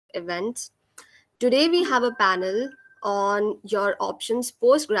events. Today, we have a panel on your options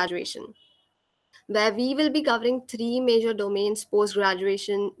post graduation, where we will be covering three major domains post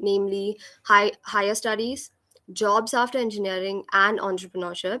graduation, namely higher studies, jobs after engineering, and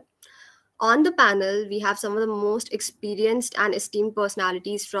entrepreneurship. On the panel, we have some of the most experienced and esteemed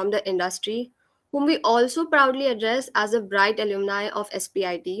personalities from the industry, whom we also proudly address as a bright alumni of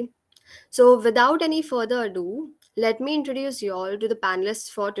SPIT. So, without any further ado, let me introduce you all to the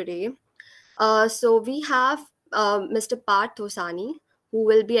panelists for today. We have Mr. Parth Thosani, who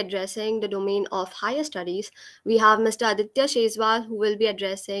will be addressing the domain of higher studies. We have Mr. Aditya Shezwal, who will be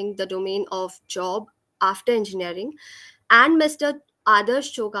addressing the domain of job after engineering, and Mr.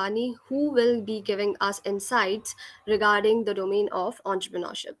 Adarsh Chokani, who will be giving us insights regarding the domain of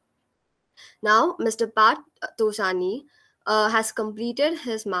entrepreneurship. Now, Mr. Pat Tosani has completed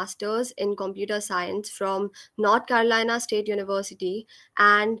his master's in computer science from North Carolina State University,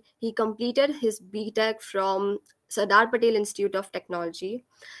 and he completed his BTech from Sardar Patel Institute of Technology.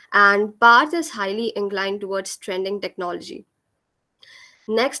 And Parth is highly inclined towards trending technology.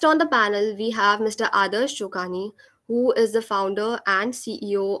 Next on the panel, we have Mr. Adarsh Chokani, who is the founder and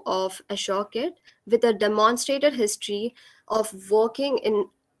CEO of AssureKit, with a demonstrated history of working in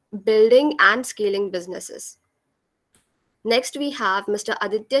building and scaling businesses. Next, we have Mr.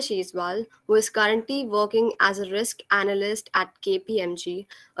 Aditya Shezwal, who is currently working as a risk analyst at KPMG,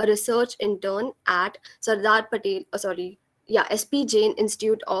 a research intern at SP Jain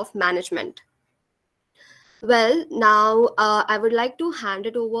Institute of Management. Well, now I would like to hand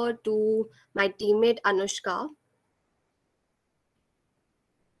it over to my teammate Anushka.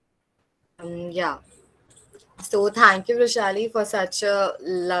 Yeah. So thank you, Vishali, for such a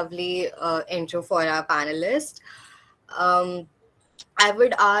lovely intro for our panelist. Um, I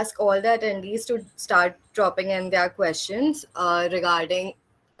would ask all the attendees to start dropping in their questions regarding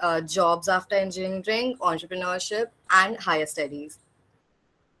jobs after engineering, entrepreneurship, and higher studies.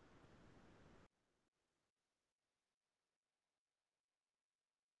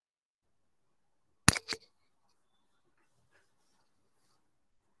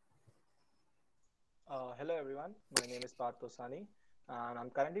 Hello everyone, my name is Parth Tosani and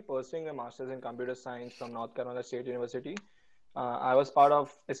I'm currently pursuing a master's in computer science from North Carolina State University. I was part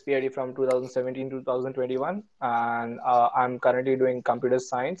of SPID from 2017 to 2021 and I'm currently doing computer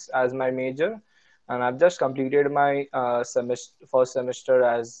science as my major, and I've just completed my first semester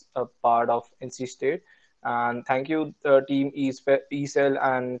as a part of NC State. And thank you, team ECEL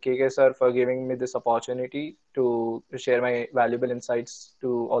and KK sir, for giving me this opportunity to share my valuable insights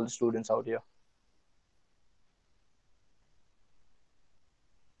to all the students out here.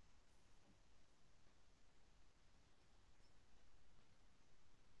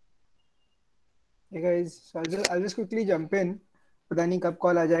 Hey guys, so I'll just quickly jump in. पता नहीं कब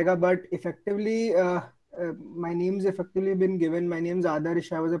call आ जाएगा, but effectively, my name's effectively been given. My name's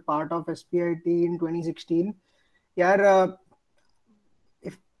Adarsh. I was a part of SPIT in 2016. यार,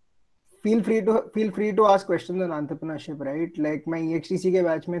 if feel free to ask questions on entrepreneurship, right? Like मैं EXTC के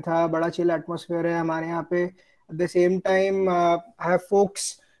batch में था, बड़ा chill atmosphere है हमारे यहाँ पे. At the same time, I have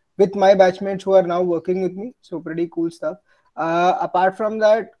folks with my batchmates who are now working with me, so pretty cool stuff. Apart from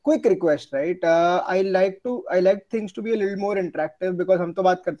that, quick request, right? I like things to be a little more interactive because हम तो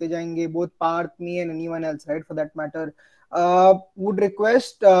बात करते जाएंगे, both Parth, me, and anyone else, right? For that matter, would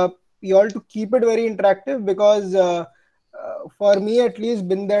request you all to keep it very interactive because for me at least,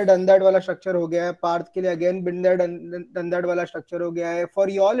 been there done that वाला structure हो गया है. Parth के लिए again been there done that वाला structure हो गया है. For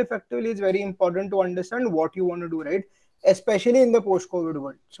you all, effectively, it's very important to understand what you want to do, right? Especially in the post-COVID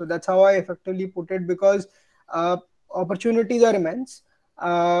world. So that's how I effectively put it, because opportunities are immense,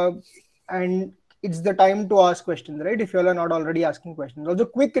 and it's the time to ask questions, right? If you all are not already asking questions. Also,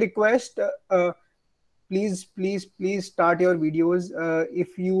 quick request, please start your videos.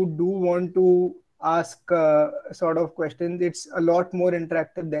 If you do want to ask sort of questions, it's a lot more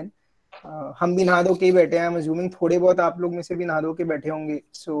interactive then. हम भी नहा धो के ही बैठे हैं. I'm assuming थोड़े बहुत आप लोग में से भी नहा धो के बैठे होंगे,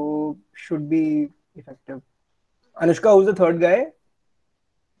 so should be effective. Anushka, who's the third guy?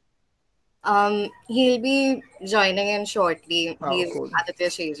 He'll be joining in shortly. Oh, He's cool. Aditya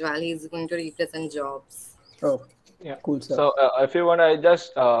Shejwal. He's going to represent jobs. Oh, Yeah. cool stuff. So, if you want, I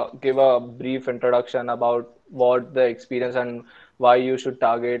just give a brief introduction about what the experience and why you should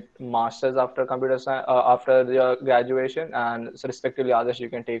target masters after computer science after your graduation, and so respectively, others you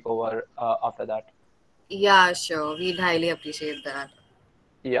can take over after that. Yeah, sure. We'd highly appreciate that.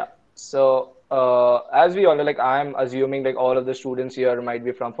 Yeah. So, as we all know, like I'm assuming like all of the students here might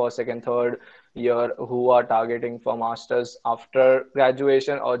be from first, second, third year who are targeting for masters after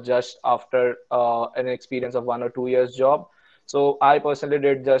graduation or just after an experience of 1 or 2 years job. So I personally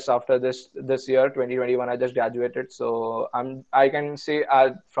did just after this year 2021. I just graduated, so I can say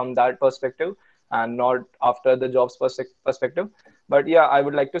from that perspective and not after the jobs perspective. But yeah, I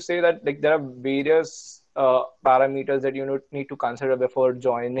would like to say that like there are various parameters that you need to consider before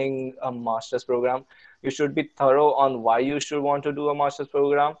joining a master's program. You should be thorough on why you should want to do a master's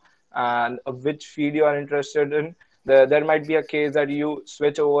program and which field you are interested in. There might be a case that you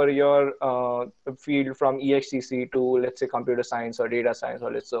switch over your field from EXTC to, let's say, computer science or data science,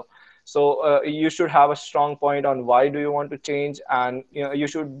 or let's so you should have a strong point on why do you want to change, and you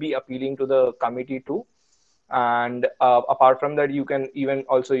should be appealing to the committee too. And apart from that, you can even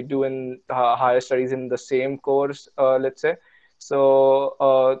also do in higher studies in the same course, let's say.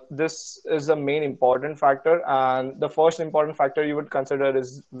 So this is the main important factor, and the first important factor you would consider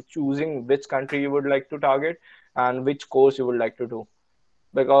is choosing which country you would like to target and which course you would like to do,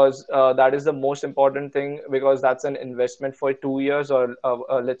 because that is the most important thing, because that's an investment for 2 years, or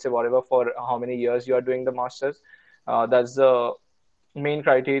let's say whatever, for how many years you are doing the masters. That's the main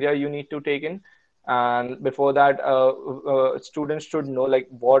criteria you need to take in. And before that, students should know like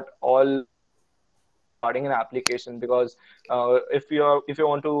what all before starting an application, because if you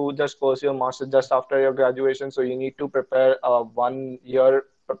want to just pursue your master just after your graduation, so you need to prepare 1 year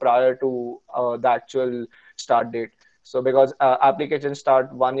prior to the actual start date. So because applications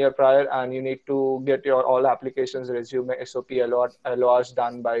start 1 year prior, and you need to get your all applications, resume, SOP, LORs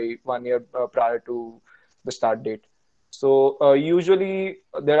done by 1 year prior to the start date. So usually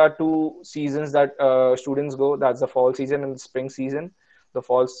there are two seasons that students go. That's the fall season and the spring season.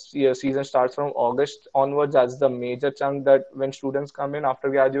 The season starts from August onwards. That's the major chunk that when students come in after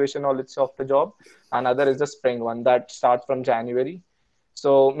graduation or let's say after job. Another is the spring one that starts from January.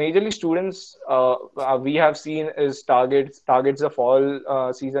 So majorly students we have seen is targets the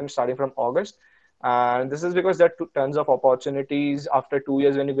fall season starting from August, and this is because there are tons of opportunities after 2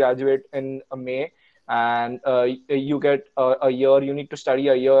 years when you graduate in May, and you get a year. You need to study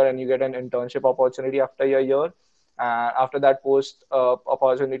a year, and you get an internship opportunity after a year. After that post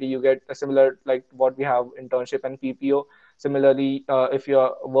opportunity, you get a similar like what we have internship and PPO. Similarly, if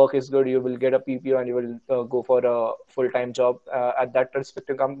your work is good, you will get a PPO and you will go for a full-time job at that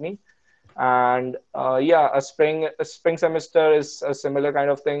respective company. And yeah, a spring semester is a similar kind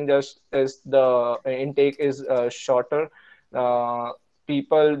of thing, just as the intake is shorter. uh,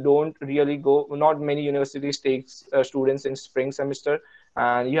 People don't really go, not many universities takes students in spring semester,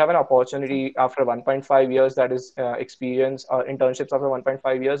 and you have an opportunity after 1.5 years, that is experience or internships after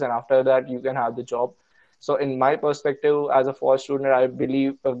 1.5 years, and after that you can have the job. So in my perspective as a fall student, I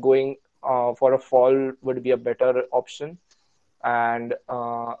believe going for a fall would be a better option. And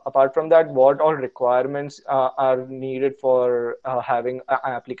apart from that, what all requirements are needed for having an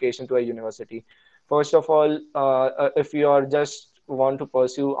application to a university? First of all, if you are just want to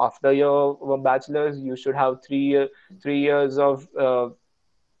pursue after your bachelor's, you should have 3 years of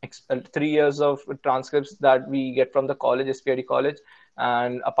 3 years of transcripts that we get from the college, SPID college.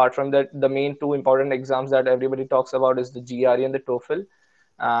 And apart from that, the main two important exams that everybody talks about is the GRE and the TOEFL.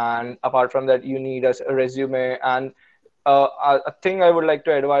 And apart from that, you need a resume. And a thing I would like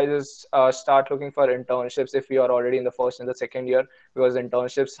to advise is start looking for internships if you are already in the first and the second year, because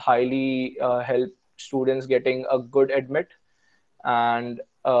internships highly help students getting a good admit. And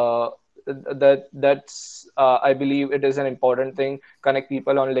that's I believe it is an important thing. Connect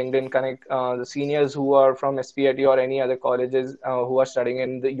people on LinkedIn, connect the seniors who are from SPIT or any other colleges who are studying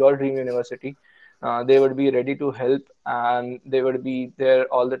in your dream university. They would be ready to help, and they would be there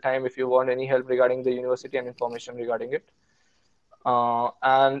all the time if you want any help regarding the university and information regarding it.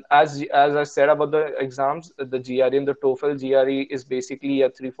 And as I said about the exams, the GRE and the TOEFL. GRE is basically a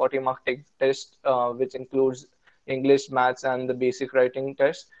 340 mark test, which includes English, maths, and the basic writing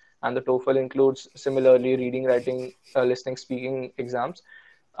test. And the TOEFL includes similarly reading, writing, listening, speaking exams.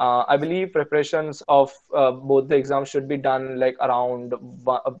 I believe preparations of both the exams should be done like around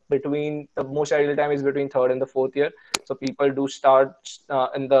between the most ideal time is between third and the fourth year. So people do start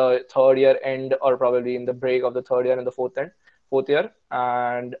in the third year end, or probably in the break of the third year and the fourth year.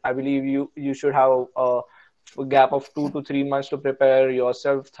 And I believe you should have a gap of 2 to 3 months to prepare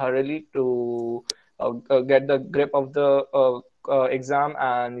yourself thoroughly to get the grip of the exam,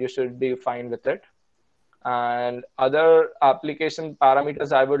 and you should be fine with it. And other application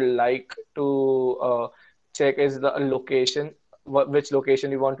parameters I would like to check is the location, which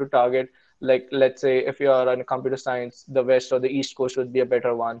location you want to target. Like, let's say if you are in computer science, the west or the east coast would be a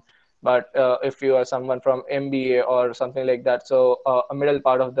better one. But if you are someone from MBA or something like that, so a middle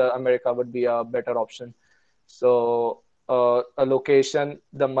part of the America would be a better option. So a location,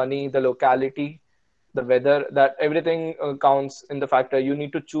 the money, the locality, the weather, that everything counts in the factor. You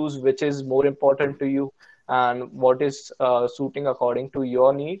need to choose which is more important to you and what is suiting according to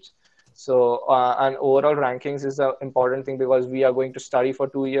your needs. So and overall rankings is an important thing because we are going to study for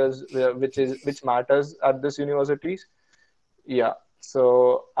 2 years, which matters at this universities. Yeah.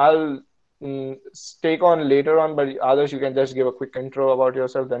 So I'll take on later on, but others, you can just give a quick intro about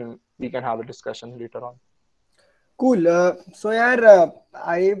yourself, then we can have a discussion later on. Cool. So yeah,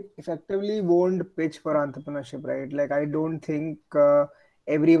 I effectively won't pitch for entrepreneurship, right? Like I don't think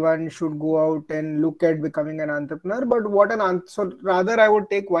everyone should go out and look at becoming an entrepreneur. But so rather I would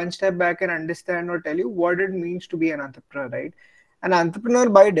take one step back and understand or tell you what it means to be an entrepreneur, right? An entrepreneur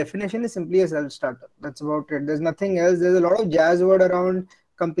by definition is simply a self-starter. That's about it. There's nothing else. There's a lot of jazz word around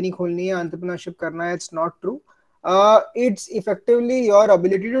company kholni hai, entrepreneurship karna hai. It's not true. It's effectively your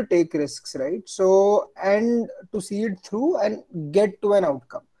ability to take risks, right? So, and to see it through and get to an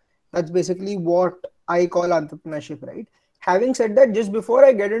outcome. That's basically what I call entrepreneurship, right? Having said that, just before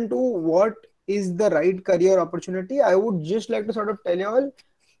I get into what is the right career opportunity, I would just like to sort of tell you all,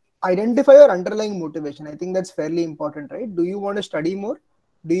 identify your underlying motivation. I think that's fairly important, right? Do you want to study more?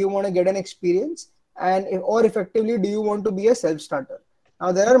 Do you want to get an experience? Or effectively, do you want to be a self-starter?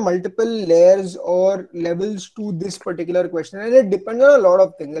 Now, there are multiple layers or levels to this particular question, and it depends on a lot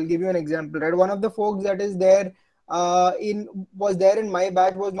of things. I'll give you an example, right? One of the folks that is there in was there in my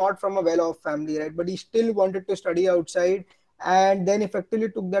batch was not from a well-off family, right? But he still wanted to study outside, and then effectively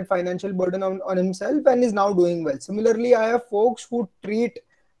took that financial burden on himself and is now doing well. Similarly, I have folks who treat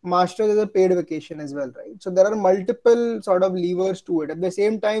masters as a paid vacation as well, right? So there are multiple sort of levers to it. At the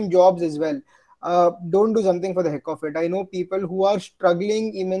same time, jobs as well. Don't do something for the heck of it. I know people who are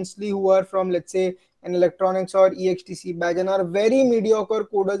struggling immensely, who are from, let's say, an electronics or EXTC badge and are very mediocre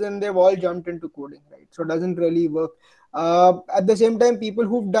coders, and they've all jumped into coding, right? So it doesn't really work. At the same time, people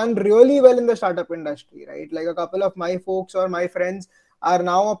who've done really well in the startup industry, right? Like a couple of my folks or my friends are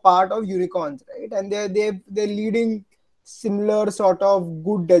now a part of unicorns, right? And they're leading similar sort of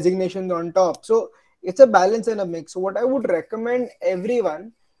good designations on top. So it's a balance and a mix. So what I would recommend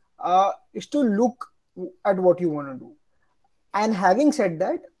everyone is to look at what you want to do. And having said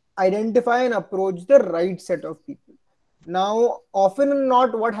that, identify and approach the right set of people. Now, often and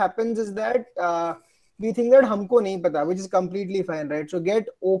not, what happens is that we think that humko nahi pata, which is completely fine, right? So get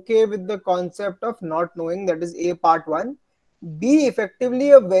okay with the concept of not knowing. That is a part one. B,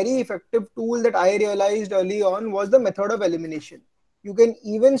 effectively, a very effective tool that I realized early on was the method of elimination. You can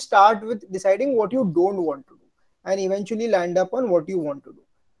even start with deciding what you don't want to do and eventually land up on what you want to do.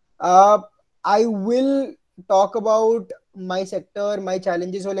 Uh, I will talk about my sector, my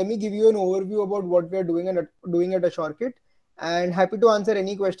challenges. So let me give you an overview about what we are doing and doing at Ashorkit, and happy to answer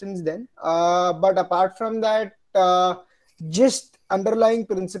any questions then. But apart from that, just underlying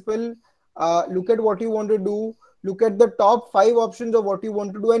principle, look at what you want to do, look at the top 5 options of what you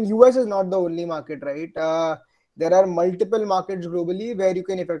want to do, and US is not the only market, right? There are multiple markets globally where you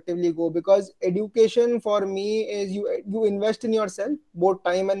can effectively go, because education for me is you invest in yourself, both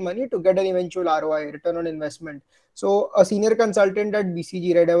time and money, to get an eventual ROI, return on investment. So a senior consultant at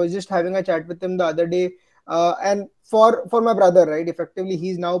BCG, right? I was just having a chat with him the other day, and for my brother, right? Effectively,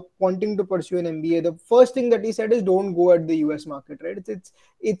 he's now wanting to pursue an MBA. The first thing that he said is, don't go at the US market, right?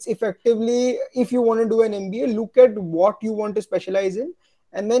 It's effectively, if you want to do an MBA, look at what you want to specialize in,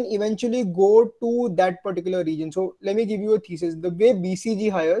 and then eventually go to that particular region. So let me give you a thesis. The way BCG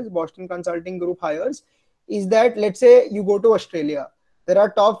hires, Boston Consulting Group hires, is that, let's say you go to Australia. There are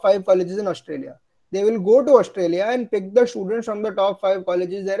top 5 colleges in Australia. They will go to Australia and pick the students from the top 5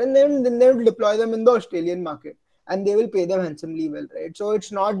 colleges there, and then they will deploy them in the Australian market, and they will pay them handsomely well, right? So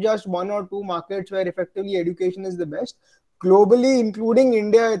it's not just 1 or 2 markets where effectively education is the best. Globally, including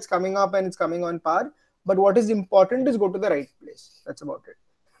India, it's coming up and it's coming on par. But what is important is go to the right place. That's about it.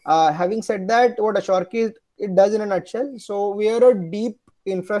 Having said that, what Ashorki it does in a nutshell. So we are a deep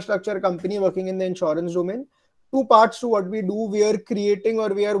infrastructure company working in the insurance domain. 2 parts to what we do. We are creating, or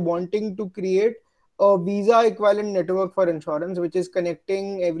we are wanting to create, a visa equivalent network for insurance, which is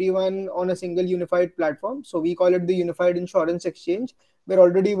connecting everyone on a single unified platform. So we call it the Unified Insurance Exchange. We're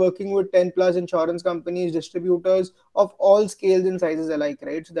already working with 10 plus insurance companies, distributors of all scales and sizes alike,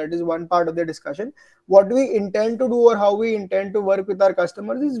 right? So that is one part of the discussion. What we intend to do, or how we intend to work with our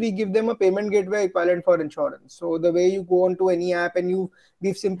customers, is we give them a payment gateway equivalent for insurance. So the way you go onto any app and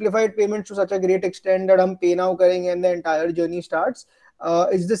we've simplified payments to such a great extent that hum pay now karenge and the entire journey starts.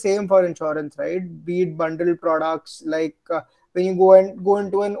 It's the same for insurance, right? Be it bundled products, like when you go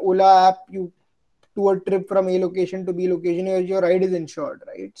into an Ola app, you to a trip from A location to B location, your ride is insured,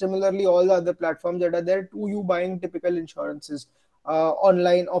 right? Similarly, all the other platforms that are there to you buying typical insurances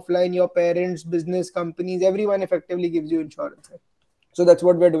online, offline, your parents, business, companies, everyone effectively gives you insurance. Right? So that's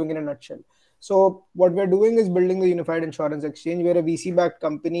what we're doing in a nutshell. So what we're doing is building the unified insurance exchange. We're a VC backed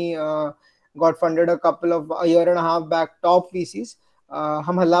company. Got funded a year and a half back, top VCs.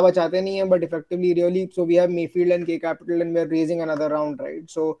 हम हल्ला बचाते नहीं हैं, but effectively really, so we have Mayfield and K Capital, and we're raising another round, right?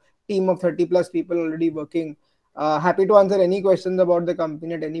 So team of 30 plus people already working. Happy to answer any questions about the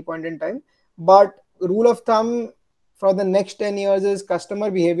company at any point in time. But rule of thumb for the next 10 years is customer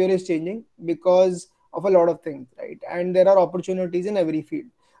behavior is changing because of a lot of things, right? And there are opportunities in every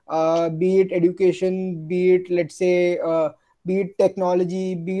field, be it education, be it, let's say, be it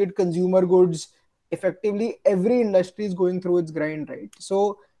technology, be it consumer goods. Effectively, every industry is going through its grind, right?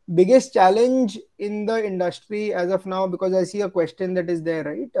 So, biggest challenge in the industry as of now, because I see a question that is there,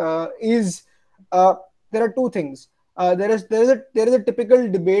 right? Is uh, there are two things. There is a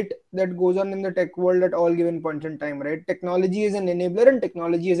typical debate that goes on in the tech world at all given points in time, right? Technology is an enabler and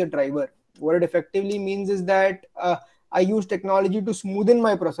technology is a driver. What it effectively means is that I use technology to smoothen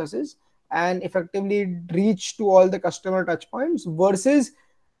my processes and effectively reach to all the customer touch points, versus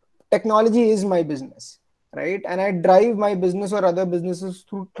technology is my business, right? And I drive my business or other businesses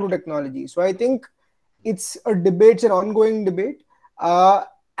through technology. So I think it's a debate, it's an ongoing debate. Uh,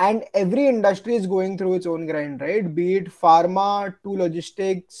 and every industry is going through its own grind, right? Be it pharma to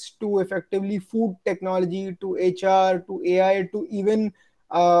logistics to effectively food technology to HR to AI to even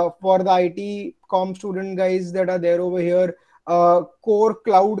for the IT com student guys that are there over here, core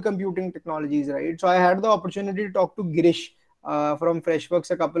cloud computing technologies, right? So I had the opportunity to talk to Girish from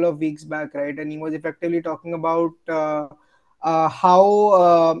Freshworks a couple of weeks back, right? And he was effectively talking about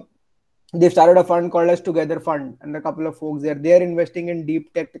how they've started a fund called as Together Fund, and a couple of folks there. They're investing in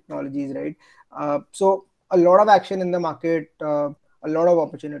deep tech technologies, right? So a lot of action in the market, a lot of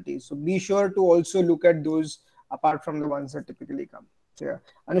opportunities. So be sure to also look at those apart from the ones that typically come. So yeah,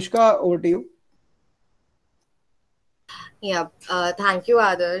 Anushka, over to you. Yeah, thank you,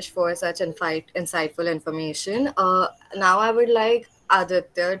 Adarsh, for such insightful information. Now I would like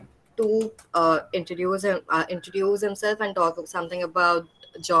Aditya to introduce himself and talk something about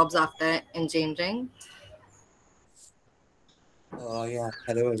jobs after engineering. Yeah,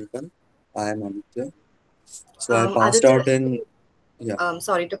 hello everyone. I am Aditya. So I passed Aditya, out in, yeah,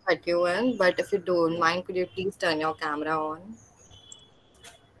 sorry to cut you in, but if you don't mind, could you please turn your camera on?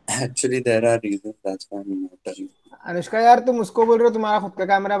 actually there are reasons that's why I'm not telling. Anushka यार, तुम उसको बोल रहे हो तुम्हारा खुद का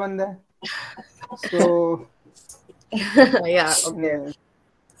camera बंद है. So Yeah, okay. yeah.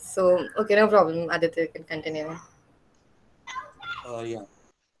 So, okay, no problem. Aditya, you can continue. Yeah,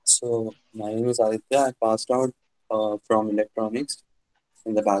 so my name is Aditya. I passed out from electronics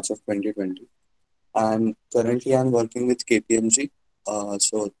in the batch of 2020. And currently I'm working with KPMG.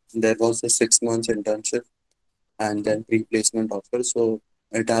 So there was a 6 months internship and then pre-placement offer. So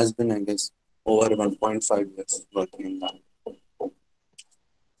it has been, I guess, over 1.5 years working in that.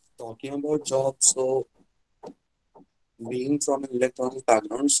 Talking about jobs, so being from an electronic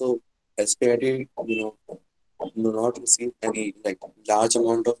background, so SPIT, do not receive any like large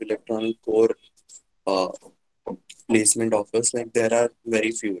amount of electronic core uh, placement offers. Like there are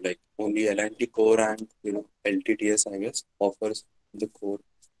very few, like only L&T core and LTTS, I guess, offers the core.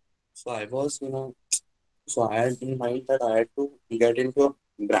 So I was, so I had in mind that I had to get into a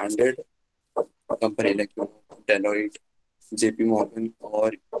branded company like Deloitte, JP Morgan,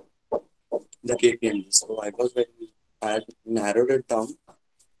 or the KPMG. So I had narrowed it down.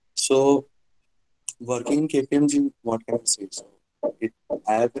 So working in KPMG, what can I say? So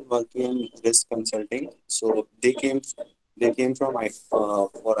I have been working in risk consulting. So they came from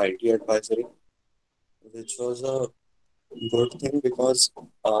for IT advisory, which was a good thing because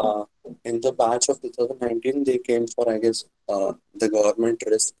uh, in the batch of 2019 they came for, I guess, the government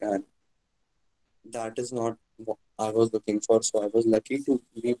risk, and that is not what I was looking for. So I was lucky to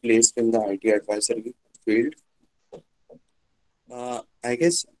be placed in the IT advisory field. I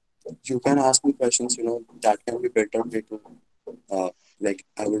guess you can ask me questions, that can be better way to, like,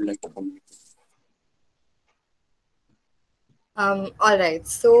 I would like to communicate. All right.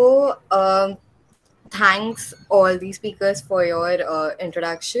 So, thanks all the speakers for your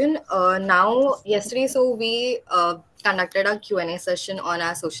introduction. Now, yesterday, so we conducted a Q&A session on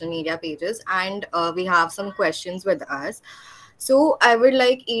our social media pages, and we have some questions with us. So, I would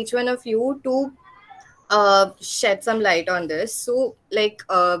like each one of you to shed some light on this. So,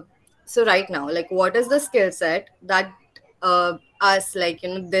 so right now, like, what is the skill set that us, like,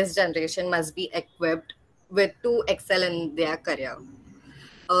 this generation must be equipped with to excel in their career?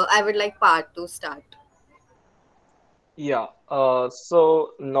 I would like Part to start. Yeah.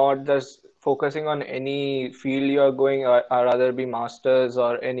 So not just focusing on any field you are going, or rather be masters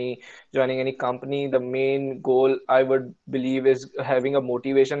or any joining any company, the main goal I would believe is having a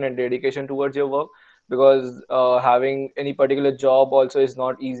motivation and dedication towards your work, because having any particular job also is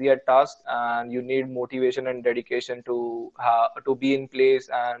not easy at task, and you need motivation and dedication to be in place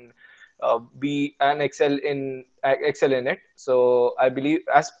and be and excel in it. So I believe,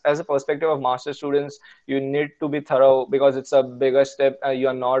 as a perspective of master students, you need to be thorough, because it's a bigger step. You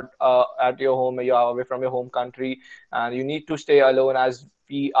are not at your home, you are away from your home country, and you need to stay alone, as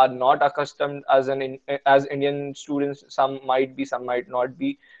we are not accustomed as Indian students. Some might be, some might not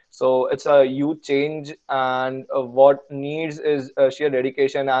be. So it's a huge change, and what needs is sheer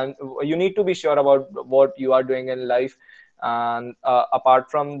dedication, and you need to be sure about what you are doing in life. And apart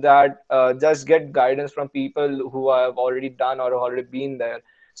from that, just get guidance from people who have already done or already been there.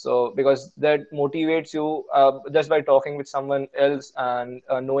 So because that motivates you, just by talking with someone else and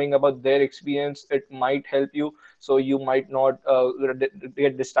knowing about their experience, it might help you, so you might not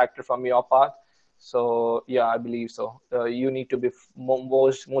get distracted from your path. So yeah, I believe so. You need to be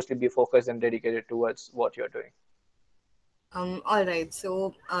mostly be focused and dedicated towards what you're doing. All right.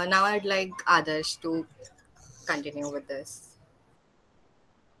 So now I'd like Adarsh to continue with this.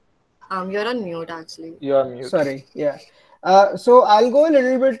 You're on mute actually. You're mute. Sorry, yeah. So I'll go a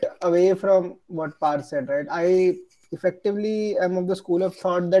little bit away from what Par said, right? I effectively am of the school of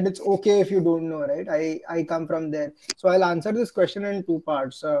thought that it's okay if you don't know, right? I come from there. So I'll answer this question in two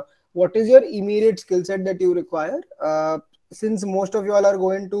parts. What is your immediate skill set that you require? Since most of you all are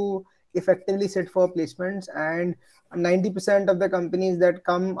going to effectively sit for placements, and 90% of the companies that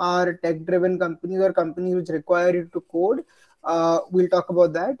come are tech-driven companies or companies which require you to code. We'll talk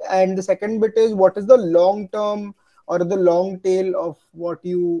about that. And the second bit is, what is the long term or the long tail of what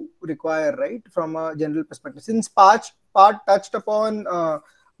you require, right? From a general perspective. Since part touched upon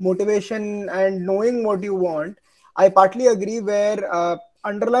motivation and knowing what you want, I partly agree where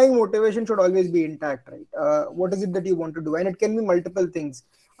underlying motivation should always be intact, right? What is it that you want to do? And it can be multiple things.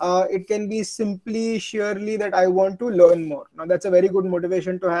 It can be simply sheerly that I want to learn more. Now, that's a very good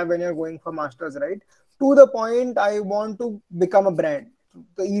motivation to have when you're going for masters, right? To the point, I want to become a brand.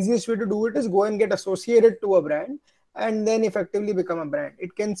 The easiest way to do it is go and get associated to a brand and then effectively become a brand.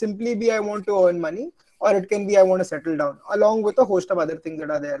 It can simply be I want to earn money, or it can be I want to settle down, along with a host of other things that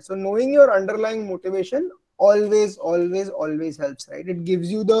are there. So knowing your underlying motivation always helps, right? It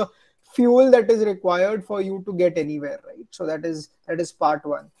gives you the fuel that is required for you to get anywhere, right? So that is part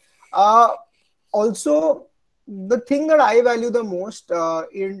one. uh Also, the thing that I value the most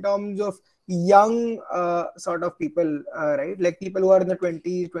in terms of young sort of people, right? Like people who are in the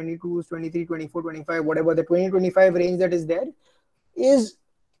 20s, 22s, 23, 24, 25, whatever the 2025 range that is there, is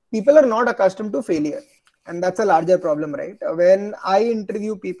people are not accustomed to failure. And that's a larger problem, right? When I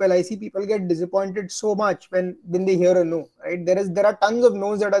interview people, I see people get disappointed so much when they hear a no, right? There are tons of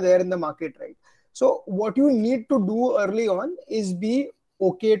no's that are there in the market, right? So what you need to do early on is be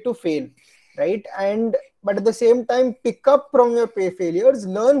okay to fail, right? And but at the same time, pick up from your failures,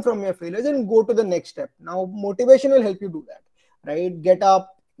 learn from your failures, and go to the next step. Now motivation will help you do that, right? Get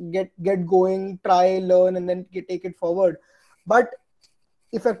up, get going, try, learn, and then take it forward. But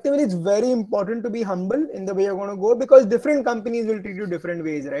effectively, it's very important to be humble in the way you're going to go, because different companies will treat you different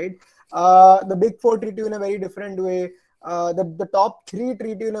ways, right? The big four treat you in a very different way. The top three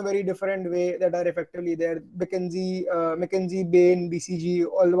treat you in a very different way, that are effectively there. McKinsey, Bain, BCG,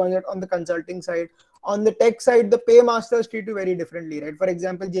 all the ones that on the consulting side. On the tech side, the paymasters treat you very differently, right? For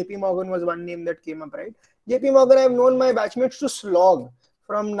example, JP Morgan was one name that came up, right? JP Morgan, I've known my batchmates to slog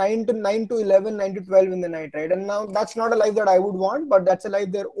from 9 to 11, 9 to 12 in the night, right? And now that's not a life that I would want, but that's a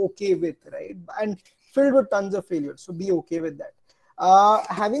life they're okay with, right? And filled with tons of failures. So be okay with that.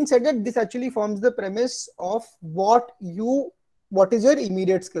 Having said that, this actually forms the premise of what is your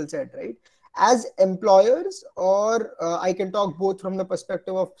immediate skill set, right? As employers, or I can talk both from the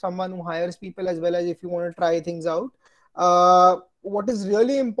perspective of someone who hires people, as well as if you want to try things out. What is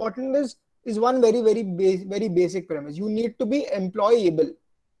really important is one very basic premise. You need to be employable,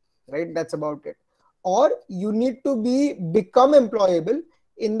 right? That's about it. Or you need to become employable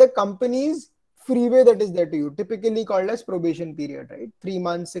in the company's freeway that is there to you, typically called as probation period, right? 3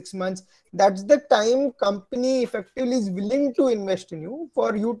 months, 6 months. That's the time company effectively is willing to invest in you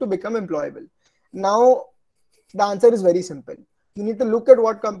for you to become employable. Now, the answer is very simple. You need to look at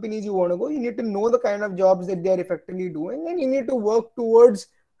what companies you want to go. You need to know the kind of jobs that they are effectively doing, and you need to work towards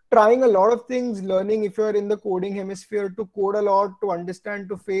trying a lot of things, learning, if you're in the coding hemisphere, to code a lot, to understand,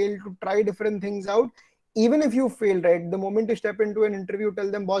 to fail, to try different things out. Even if you fail, right, the moment you step into an interview,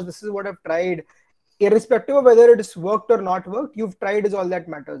 tell them, boss, this is what I've tried. irrespective of whether it's worked or not worked, you've tried is all that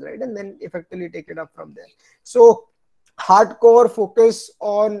matters, right? And then effectively take it up from there. So hardcore focus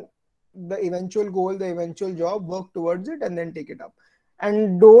on the eventual goal, the eventual job, work towards it, and then take it up.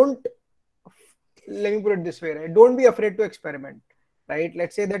 And don't, let me put it this way, right? Don't be afraid to experiment, right?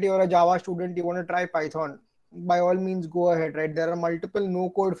 Let's say that you're a Java student, you want to try Python. By all means, go ahead, right? There are multiple no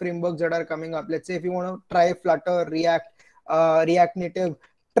code frameworks that are coming up. Let's say if you want to try Flutter, React, React Native,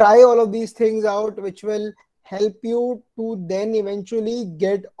 try all of these things out, which will help you to then eventually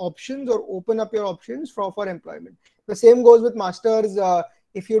get options or open up your options for employment. The same goes with masters.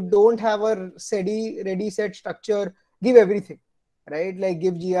 If you don't have a steady, ready, set structure, give everything, right? Like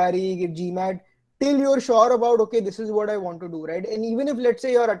give GRE, give GMAT, till you're sure about, okay, this is what I want to do, right? And even if, let's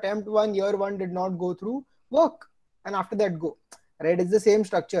say, your attempt one, year one did not go through, work, and after that go, right? It's the same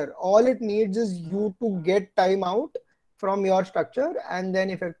structure. All it needs is you to get time out from your structure and then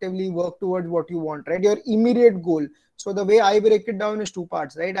effectively work towards what you want, right? Your immediate goal. So the way I break it down is two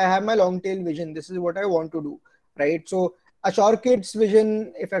parts, right? I have my long tail vision. This is what I want to do, right? So a short kid's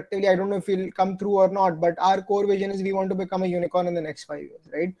vision, effectively, I don't know if it'll come through or not, but our core vision is we want to become a unicorn in the next 5 years,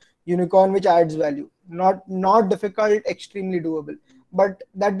 right? Unicorn which adds value, not difficult, extremely doable. But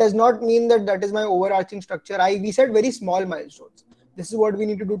that does not mean that that is my overarching structure. We set very small milestones. This is what we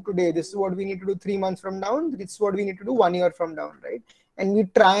need to do today, this is what we need to do 3 months from now, this is what we need to do 1 year from now, right? And we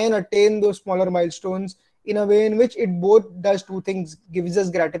try and attain those smaller milestones in a way in which it both does two things: gives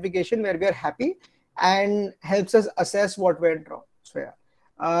us gratification where we are happy, and helps us assess what went wrong. So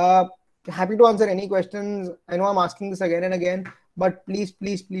yeah, happy to answer any questions. I know I'm asking this again and again, but please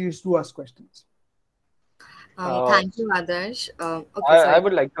do ask questions. Uh, Thank you, Adarsh. Okay, I sorry.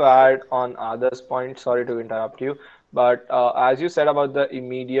 would like to add on others' point. Sorry to interrupt you, but as you said about the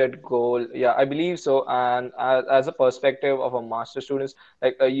immediate goal, yeah, I believe so. And as a perspective of a master students,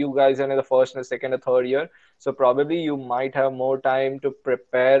 like you guys are in the first and the second or third year, so probably you might have more time to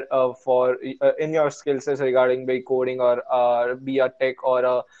prepare for in your skill sets regarding be coding or be a tech or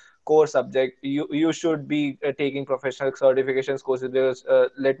a core subject. You should be taking professional certifications courses because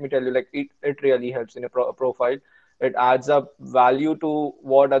let me tell you, like it really helps in a profile. It adds up value to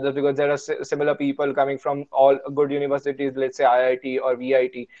what others, because there are similar people coming from all good universities, let's say IIT or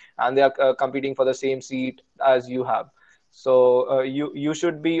VIT, and they are competing for the same seat as you have. So you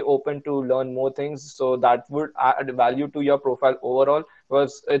should be open to learn more things, so that would add value to your profile overall,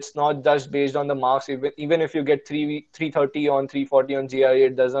 because it's not just based on the marks. Even if you get 330 on 340 on GRE,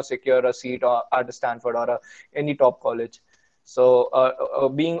 it does not secure a seat or at a Stanford or any top college.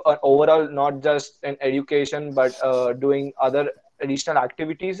 So being overall not just in education, but doing other additional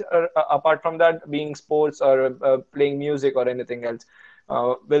activities apart from that, being sports or playing music or anything else,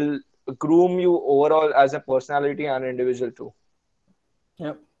 will groom you overall as a personality and individual too.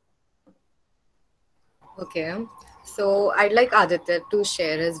 Yeah. Okay, so I'd like Aditya to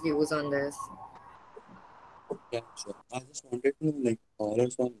share his views on this. Yeah, sure. I just wanted to know, like, all are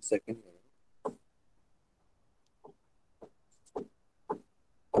from second year,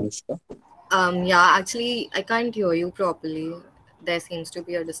 Anushka. Yeah, actually, I can't hear you properly. There seems to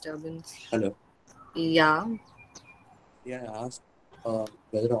be a disturbance. Hello. Yeah. Yeah, I asked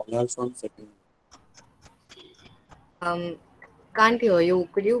whether all are from second year. Um, can't hear you.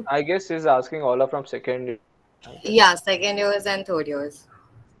 Could you? I guess he's asking all are from second year, I guess. Yeah, second years and third years.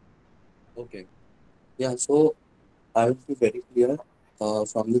 Okay. Yeah, so I would be very clear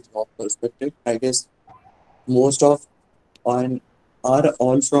from the job perspective. I guess most of on are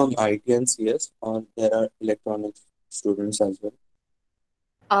all from IT and CS, or there are electronics students as well.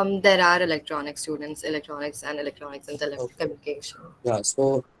 There are electronic students, electronics and Okay. telecommunication. Yeah,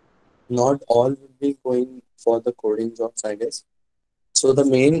 so not all will be going for the coding jobs, I guess. So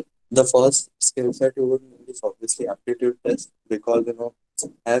the first skill set you would need is obviously aptitude test, because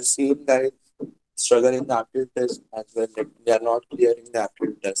I've seen guys struggle in the aptitude test as well. Like they are not clearing the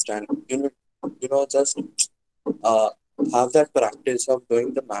aptitude test, and just uh, have that practice of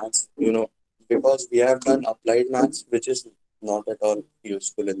doing the maths. Because we have done applied maths, which is not at all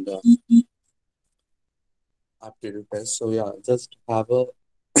useful in the aptitude test. So yeah, just have a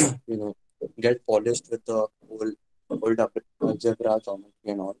you know get polished with the old algebra, geometry,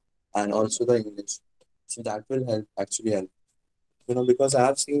 and all, and also the English. So that will actually help. Because I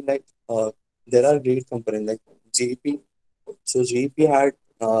have seen like there are great companies like GP. So GP had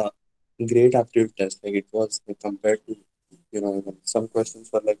great aptitude test. Like it was like, compared to some questions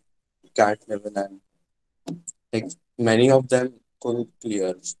were like cat level, and like many of them couldn't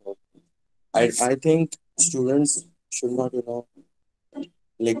clear. So I think students should not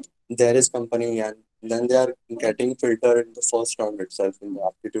like there is company, and then they are getting filtered in the first round itself, in the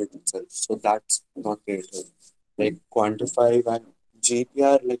aptitude itself. So that's not great. Like Quantify and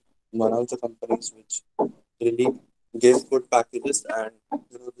GPR, like one of the companies which really give good packages, and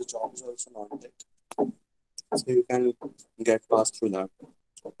the job is also not tech, so you can get past through that.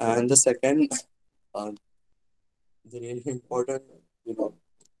 And the second, uh, the really important, you know,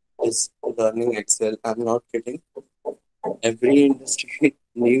 is learning Excel. I'm not kidding. Every industry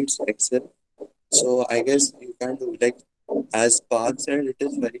needs Excel. So I guess you can do, like as Parth said, it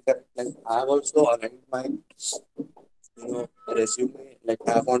is very correct. Like I've also aligned my resume. Like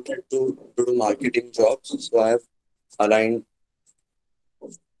I wanted to do marketing jobs, so I've aligned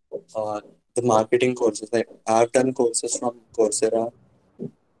uh, the marketing courses. Like I've done courses from Coursera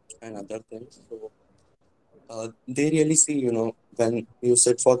and other things. So they really see, when you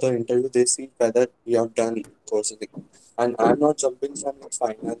sit for the interview, they see whether you have done courses. And I'm not jumping from like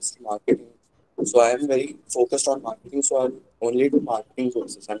finance to marketing. So I am very focused on marketing. So I'll only do marketing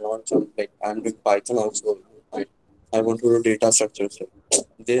courses. I'm not jump like I'm doing Python also. I, I want to do data structures. So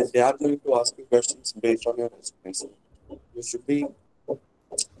they are going to ask you questions based on your resume. So you should be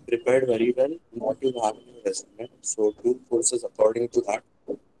prepared very well what you have in your resume. So do courses according to that.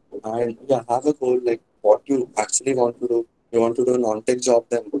 And yeah, have a goal like what you actually want to do. You want to do a non-tech job,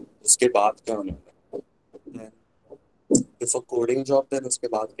 then उसके बाद क्या होने वाला है? Then if a coding job, then उसके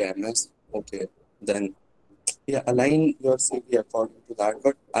बाद क्या है? MS. Okay, then yeah, align your CV according to that.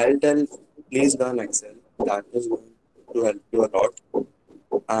 But I'll tell, please learn Excel. That is going to help you a lot,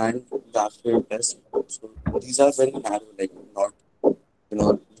 and that will test. So these are very narrow, like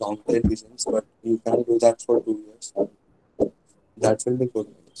not long-term visions, but you can do that for 2 years. That will be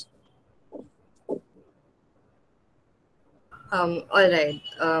good. All right,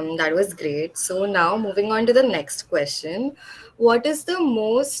 that was great. So now moving on to the next question. What is the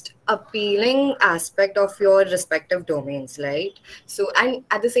most appealing aspect of your respective domains, right? So, and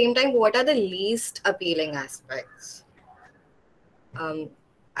at the same time, what are the least appealing aspects? Um,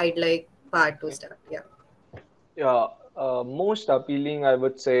 I'd like part to start. Yeah. Yeah, most appealing, I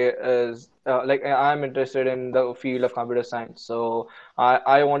would say, is like I'm interested in the field of computer science. So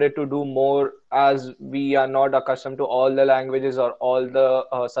I wanted to do more, as we are not accustomed to all the languages or all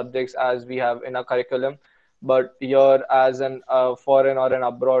the subjects as we have in our curriculum. But here, as an foreign or an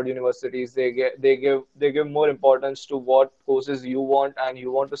abroad universities, they give more importance to what courses you want and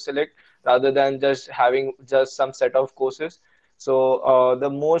you want to select, rather than just having just some set of courses. So the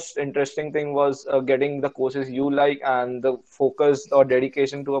most interesting thing was getting the courses you like and the focus or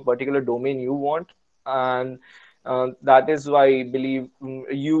dedication to a particular domain you want. And that is why I believe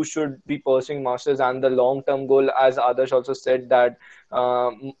you should be pursuing masters, and the long-term goal, as others also said, that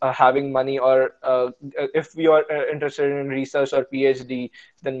having money, or if you are interested in research or PhD,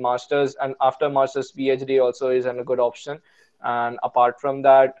 then masters, and after masters, PhD also is a good option. And apart from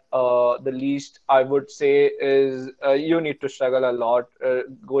that, the least I would say is you need to struggle a lot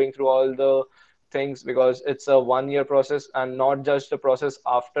going through all the things, because it's a 1 year process, and not just a process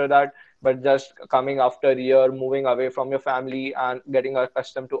after that, but just coming after a year, moving away from your family and getting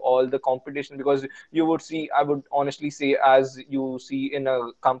accustomed to all the competition. Because you would see, I would honestly say, as you see in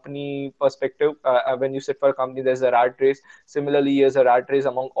a company perspective, when you sit for a company, there's a rat race. Similarly, there's a rat race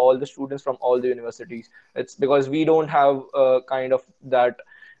among all the students from all the universities. It's because we don't have kind of that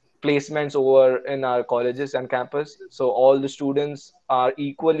placements over in our colleges and campus. So all the students are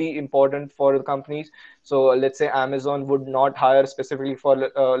equally important for the companies. So let's say Amazon would not hire specifically for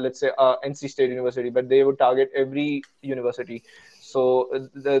let's say NC State University, but they would target every university. So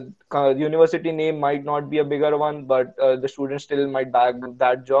the university name might not be a bigger one, but the students still might bag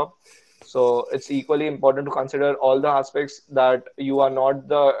that job. So it's equally important to consider all the aspects, that you are not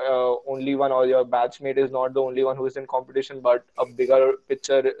the only one, or your batchmate is not the only one who is in competition, but a bigger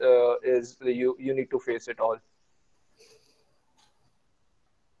picture is you need to face it all.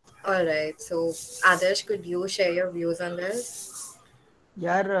 All right. So, Adarsh, could you share your views on this?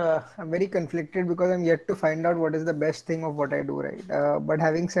 Yeah, I'm very conflicted because I'm yet to find out what is the best thing of what I do, right? But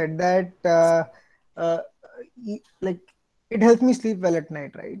having said that, uh, like it helps me sleep well at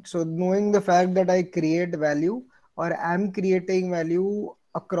night, right? So knowing the fact that I create value or am creating value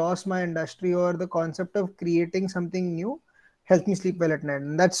across my industry, or the concept of creating something new, helps me sleep well at night.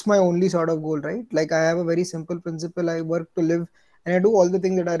 And that's my only sort of goal, right? Like I have a very simple principle: I work to live, and I do all the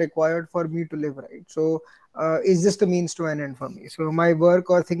things that are required for me to live, right? So is just a means to an end for me. So my work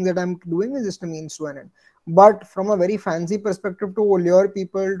or things that I'm doing is just a means to an end. But from a very fancy perspective, to lure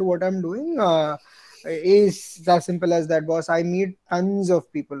people to what I'm doing, is as simple as that, boss. I meet tons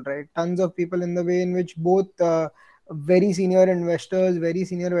of people, right? Tons of people, in the way in which both very senior investors, very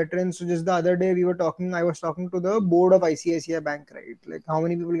senior veterans. So just the other day we were talking, I was talking to the board of ICICI Bank, right? Like how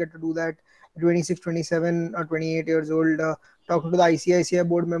many people get to do that? 26, 27 or 28 years old, talking to the ICICI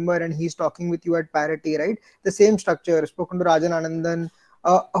board member, and he's talking with you at parity, right? The same structure. Spoken to Rajan Anandan,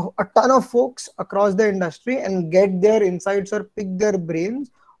 a ton of folks across the industry, and get their insights or pick their brains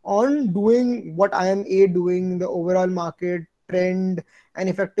on doing what I am doing, the overall market trend, and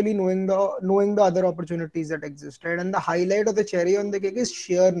effectively knowing the other opportunities that exist, right? And the highlight of the cherry on the cake is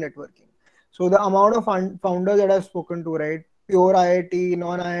sheer networking. So the amount of founders that I've spoken to, right, pure IIT,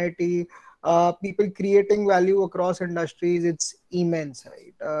 non IIT, people creating value across industries, it's immense,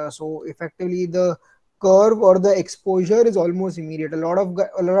 right? So effectively the curve or the exposure is almost immediate. A lot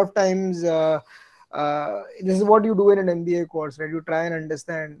of times, this is what you do in an MBA course, right? You try and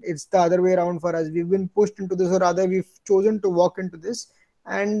understand. It's the other way around for us. We've been pushed into this, or rather, we've chosen to walk into this,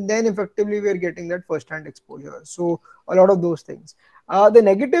 and then effectively we are getting that first-hand exposure. So a lot of those things. The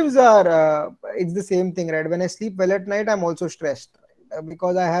negatives are, it's the same thing, right? When I sleep well at night, I'm also stressed, right?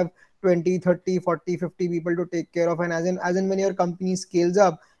 Because I have 20, 30, 40, 50 people to take care of, and as in when your company scales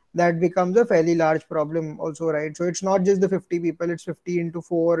up, that becomes a fairly large problem also, right? So it's not just the 50 people, it's 50 into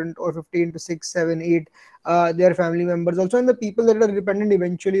 4 and or 50 into 6, 7, 8, their family members also, and the people that are dependent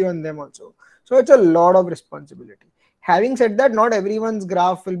eventually on them also. So it's a lot of responsibility. Having said that, not everyone's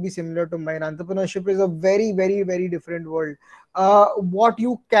graph will be similar to mine. Entrepreneurship is a very, very, very different world. What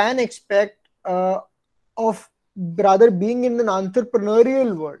you can expect of rather being in an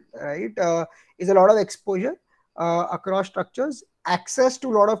entrepreneurial world, right, is a lot of exposure across structures, access to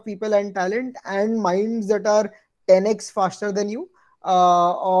a lot of people and talent, and minds that are 10x faster than you,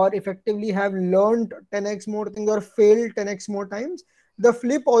 or effectively have learned 10x more things or failed 10x more times. The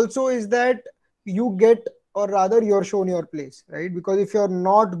flip also is that you get, or rather you're shown your place, right? Because if you're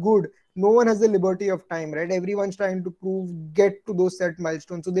not good, no one has the liberty of time, right? Everyone's trying to prove, get to those set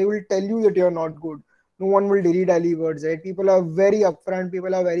milestones, so they will tell you that you're not good. No one will dilly dally words, right? People are very upfront,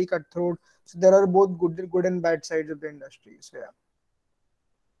 people are very cutthroat. So there are both good and bad sides of the industry. So yeah.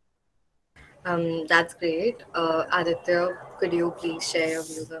 That's great. Aditya, could you please share your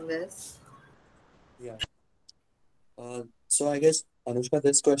views on this? Yeah. So I guess, Anushka,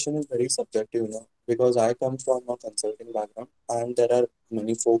 this question is very subjective, because I come from a consulting background, and there are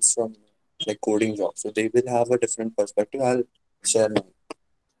many folks from like coding jobs, so they will have a different perspective. I'll share mine.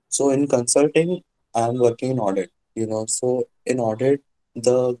 So in consulting, I'm working in audit. So in audit,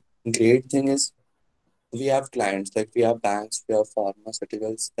 the great thing is we have clients, like we have banks, we have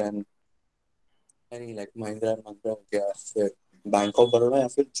pharmaceuticals, then any like Mahindra and Mahindra हो गया, फिर bank of Baroda या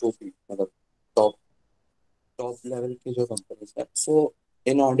फिर जो भी मतलब top top level की जो companies है. So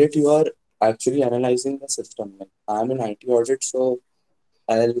in audit, you are actually analyzing the system. Like I'm in IT audit, so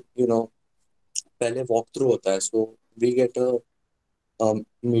I'll पहले walk through होता है. So we get a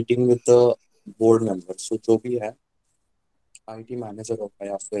meeting with the board members. So जो भी है IT manager होता है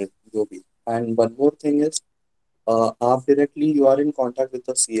या फिर जो भी. And one more thing is, आप directly you are in contact with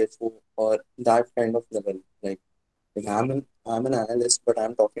the CFO or that kind of level. Like I'm an analyst, but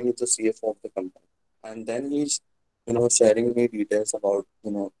I'm talking with the CFO of the company, and then he's sharing me details about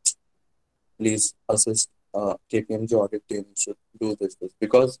please assist KPMG audit team should do this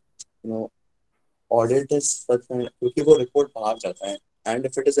because you know audit is such an क्योंकि वो report बाहर जाता है, and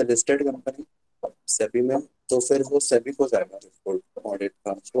if it is a listed company SEBI में तो फिर वो SEBI को जाएगा report audit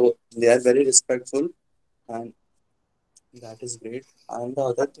का, so they are very respectful, and that is great. And the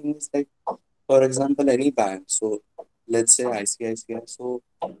other thing is like, for example, any bank. So let's say ICICI. So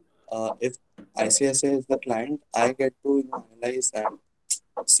if ICICI is the client, I get to analyze and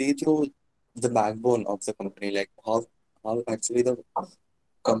see through the backbone of the company, like how actually the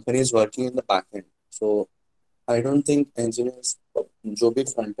company is working in the back end. So I don't think engineers जो भी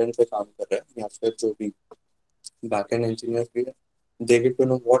front end पे काम कर रहे हैं या फिर जो भी back end engineers भी है, they get to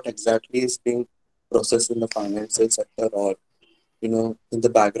know what exactly is being processed in the financial sector or in the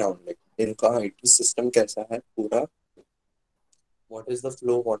background, like इनका IT system कैसा है पूरा, what is the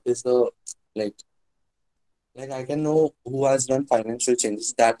flow, what is the like I can know who has done financial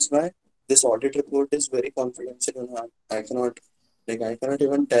changes. That's why this audit report is very confidential. I cannot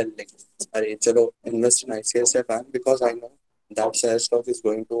even tell like अरे चलो invest in ICICI Bank because I know that share stock is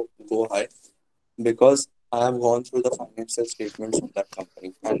going to go high because I have gone through the financial statements of that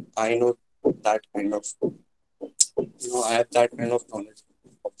company and I know that kind of I have that kind of knowledge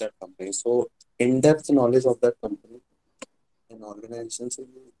of that company. So in-depth knowledge of that company and organization. So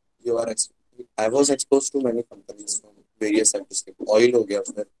you are I was exposed to many companies from various sectors. Like oil हो गया,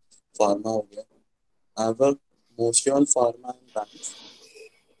 फिर pharma हो गया. I work mostly on pharma and banks.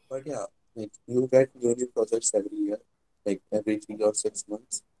 But yeah, Like you get new projects every year, like every 3 or 6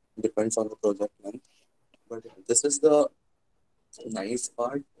 months, depends on the project length. But yeah, this is the nice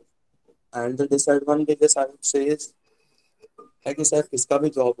part. And the disadvantages I would say is, like you said, किसका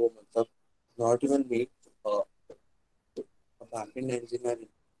भी job हो मतलब, not even me, uh, a backend engineer in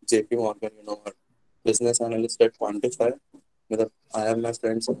JP Morgan, or business analyst at Quantify, मतलब I have my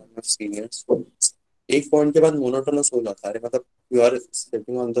friends and I have my seniors. एक point के बाद monotonous हो जाता है, अरे मतलब you are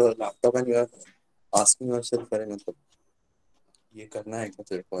sitting on the laptop and you are asking yourself, अरे मतलब ये करना है क्या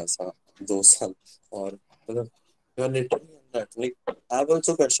तेरे को ऐसा 2 साल, और मतलब you are literally in that, like I have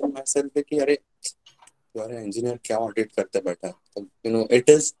also question my self कि अरे यू आर इंजीनियर क्या ऑडिट करते बैठा है, तो it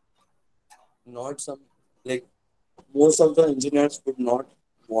is not some, like most of the engineers would not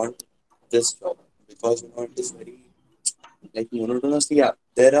want this job because it is very like monotonous. Yeah,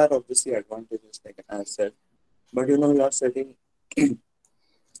 there are obviously advantages like I said, but you are sitting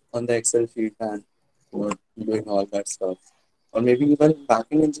on the Excel sheet and doing all that stuff. Or maybe even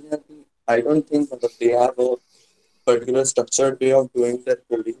backend engineering, I don't think that they have a particular structured way of doing their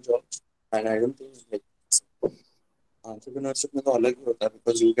coding jobs. And I don't think like entrepreneurship में तो अलग ही होता है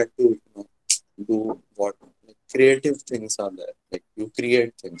because you get to do what like, creative things are there. Like you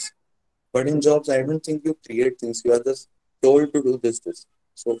create things. But in jobs, I don't think you create things. You are just told to do this.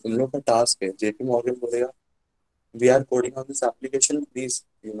 So इन लोग का task है. JP Morgan बोलेगा, we are coding on this application. Please,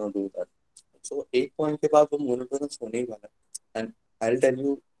 do that. So एक point के बाद वो monotonous होने ही वाला है. And I'll tell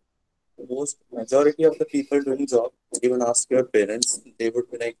you, most majority of the people doing job, even ask your parents, they would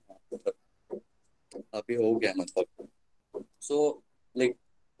be like, अभी हो गया मतलब. So like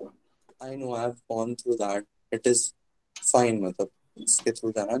I know I've gone through that. It is fine मतलब इसके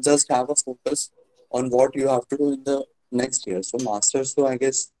through जाना. Just have a focus on what you have to do in the next year. So masters तो I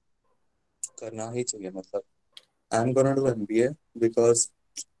guess करना ही चाहिए मतलब. I'm gonna do MBA because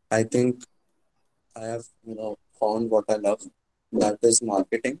I think I have found what I love. That is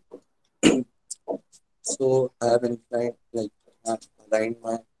marketing. So I have inclined like I've aligned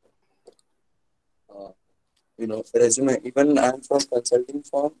my uh, resume. Even I'm from consulting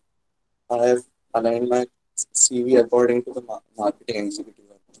firm. I have aligned my CV according to the marketing executive.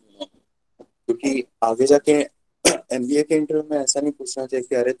 क्योंकि आगे जाके MBA के interview में ऐसा नहीं पूछना चाहिए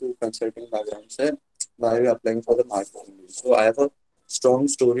कि अरे तू कंसल्टिंग बैकग्राउंड से, why are you applying for the marketing? So I have a strong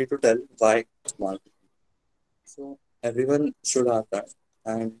story to tell why marketing. So everyone should have that,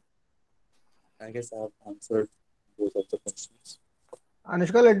 and I guess I have answered both of the questions.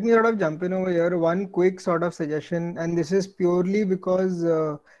 Anushka, let me sort of jump in over here. One quick sort of suggestion, and this is purely because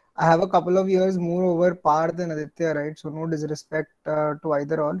I have a couple of years more over par than Aditya, right? So no disrespect to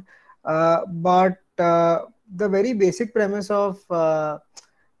either all. But the very basic premise of,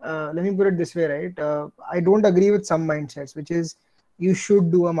 let me put it this way, right? I don't agree with some mindsets, which is you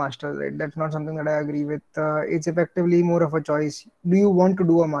should do a master's, right? That's not something that I agree with. It's effectively more of a choice. Do you want to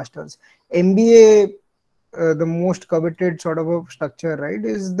do a master's? MBA, the most coveted sort of a structure, right,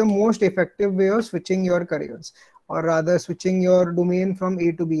 is the most effective way of switching your careers, or rather switching your domain from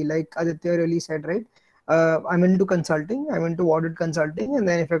A to B, like Aditya really said, right? I'm into consulting, I'm into audit consulting, and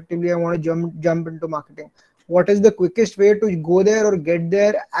then effectively I want to jump into marketing. What is the quickest way to go there or get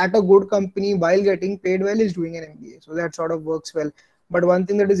there at a good company while getting paid well is doing an MBA. So that sort of works well. But one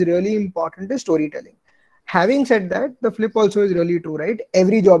thing that is really important is storytelling. Having said that, the flip also is really true, right?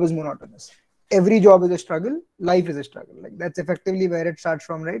 Every job is monotonous, every job is a struggle, life is a struggle. Like that's effectively where it starts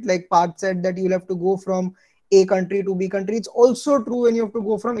from, right? Like Parth said that you'll have to go from A country to B country. It's also true when you have to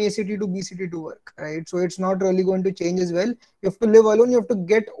go from A city to B city to work, right? So it's not really going to change as well. You have to live alone, you have to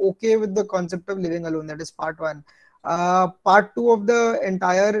get okay with the concept of living alone. That is part one. Part two of the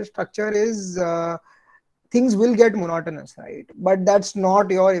entire structure is things will get monotonous, right? But that's not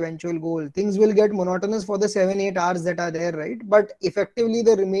your eventual goal. Things will get monotonous for the 7 8 hours that are there, right? But effectively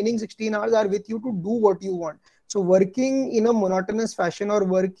the remaining 16 hours are with you to do what you want. So working in a monotonous fashion, or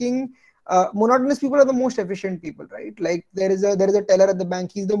working monotonous people are the most efficient people, right? Like there is a teller at the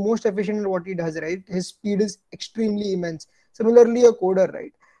bank, he's the most efficient in what he does, right? His speed is extremely immense. Similarly a coder,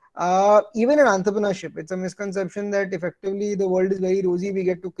 right? Even in entrepreneurship, it's a misconception that effectively the world is very rosy, we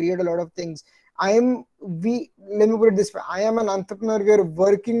get to create a lot of things. Let me put it this way. I am an entrepreneur. We are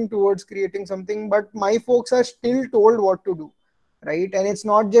working towards creating something, but my folks are still told what to do, right? And it's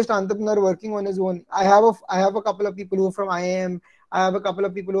not just entrepreneur working on his own. I have a couple of people who are from IIM. I have a couple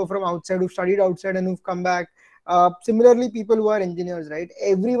of people who are from outside, who've studied outside and who've come back. Similarly, people who are engineers, right?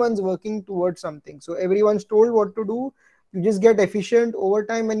 Everyone's working towards something. So everyone's told what to do. You just get efficient over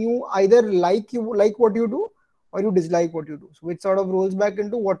time, and you either like what you do, or you dislike what you do. So it sort of rolls back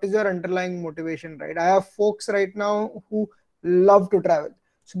into what is your underlying motivation, right? I have folks right now who love to travel.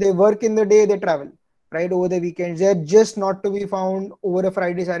 So they work in the day, they travel, right, over the weekends. They're just not to be found over a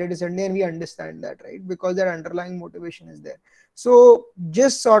Friday, Saturday, Sunday, and we understand that, right? Because that underlying motivation is there. So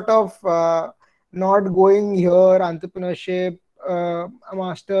just sort of not going here, entrepreneurship,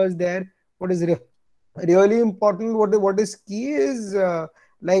 masters there. What is really important, what is key is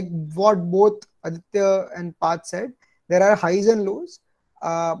like what both Aditya and Path said. There are highs and lows,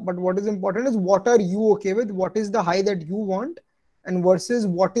 but what is important is what are you okay with, what is the high that you want, and versus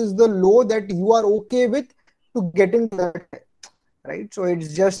what is the low that you are okay with to get into that high, right? So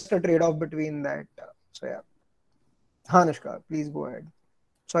it's just a trade-off between that. So yeah, Hanushka, please go ahead.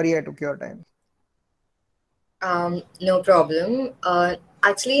 Sorry I took your time. No problem.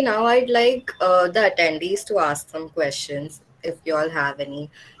 Actually, now I'd like the attendees to ask some questions if you all have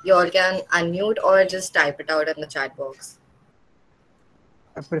any. You all can unmute or just type it out in the chat box.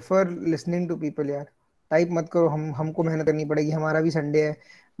 I prefer listening to people यार. Type मत करो, हमको मेहनत करनी पड़ेगी, हमारा भी Sunday है.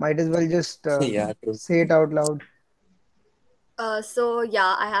 Might as well just Yeah, true. say it out loud. So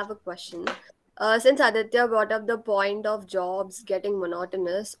yeah, I have a question. Since Aditya brought up the point of jobs getting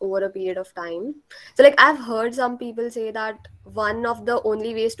monotonous over a period of time, so like I've heard some people say that one of the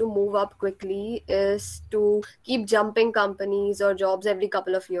only ways to move up quickly is to keep jumping companies or jobs every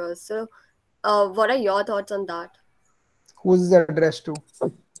couple of years. So, what are your thoughts on that? Who's this addressed to?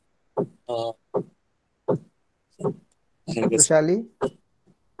 Uh, I guess, Vishali?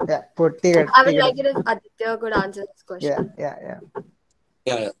 Yeah, put take it, I would take it like up. it if Aditya could answer this Yeah, question. yeah, yeah.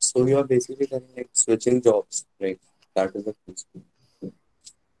 yeah. So you are basically telling like switching jobs, right? That is the question.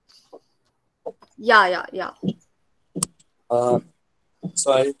 Yeah, yeah, yeah. Uh,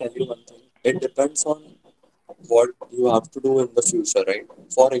 so I'll tell you one thing. It depends on what you have to do in the future, right?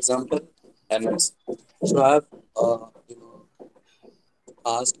 For example, MS. So I've you know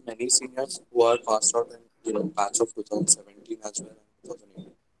asked many seniors who are passed out in batch of 2017 as well and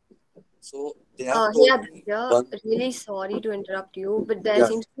 2018. So they have Hey told me Aditya, one. really sorry to interrupt you, but there Yeah,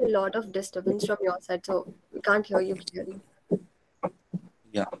 seems to be a lot of disturbance from your side, so we can't hear you clearly.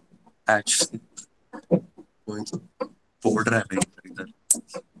 yeah. Actually, going to board driving.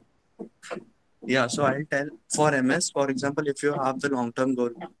 Yeah, so I'll tell for MS, for example, if you have the long-term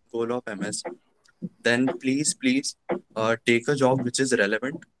goal of MS, then please take a job which is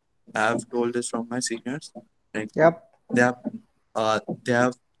relevant. I have told this from my seniors. Like Yep. they have they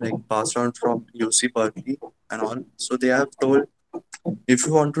have like passed on from UC Berkeley and all. So they have told if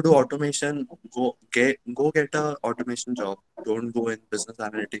you want to do automation, go get a automation job. Don't go in business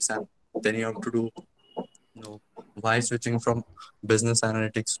analytics and then you have to do no. Why switching from business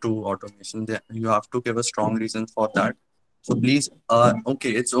analytics to automation? You have to give a strong reason for that. So please,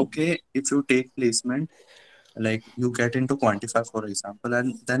 okay, it's okay if you take placement, like you get into Quantify, for example,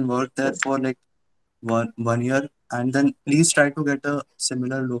 and then work there for like one year, and then please try to get a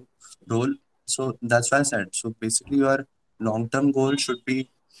similar role. So that's why I said. So basically, your long-term goal should be,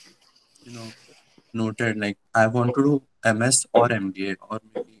 you know, noted. Like I want to do MS or MBA or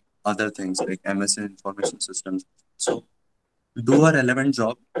maybe other things like MS in information systems. So do a relevant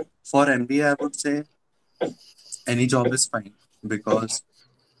job. For MBA, I would say any job is fine because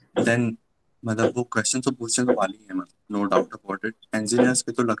then मतलब वो question तो पूछने तो वाली है मतलब no doubt about it engineers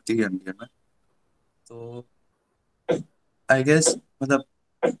की तो लगती है एमबीए में तो आई गेस मतलब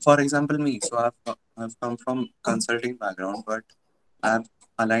for example me so I've come from consulting background but I've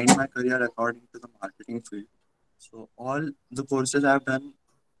aligned my career according to the marketing field so all the courses I've done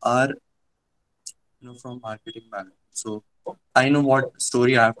are from marketing background so I know what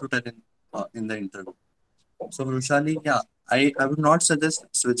story I have to tell in the interview. So Rushali, yeah, I would not suggest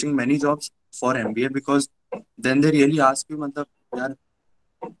switching many jobs for MBA because then they really ask you मतलब यार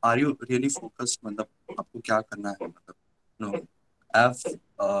are you really focused मतलब आपको क्या करना है मतलब no I've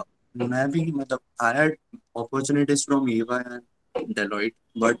मैं भी मतलब I had opportunities from EY and Deloitte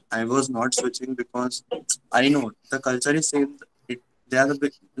but I was not switching because I know the culture is same it, they are the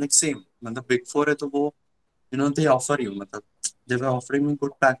big like same मतलब big four है तो वो they offer you मतलब they were offering me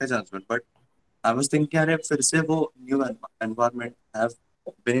good package as well but I was thinking अरे फिर से वो new environment have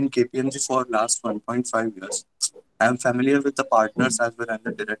been in KPMG for last 1.5 years. I am familiar with the partners as well and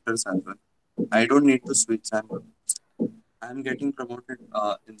the directors as well. I don't need to switch. I'm getting promoted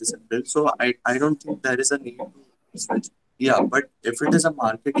in this April, so I don't think there is a need to switch. Yeah, but if it is a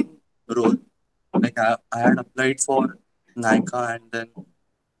marketing role, like I had applied for Nika and then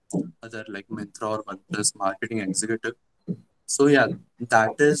other like Myntra or OnePlus marketing executive. So yeah,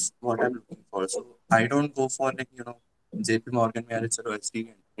 that is what I'm looking for. So I don't go for like JP Morgan where it's a SD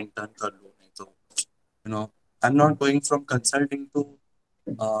intern कर लो नहीं तो I'm not going from consulting to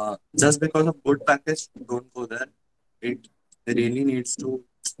just because of good package. Don't go there. It really needs to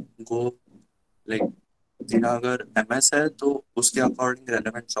go like तेरा अगर MS है तो उसके according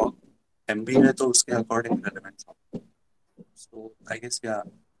relevant job, MBA है तो उसके according relevant job. So I guess yeah,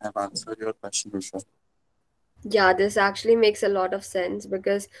 I've answered your question, Rusha. Yeah, this actually makes a lot of sense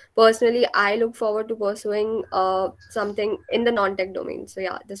because personally, I look forward to pursuing something in the non-tech domain. So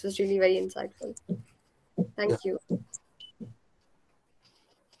yeah, this was really very insightful. Yeah. Thank you.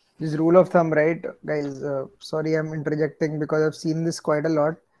 This rule of thumb, right, guys? Sorry, I'm interjecting because I've seen this quite a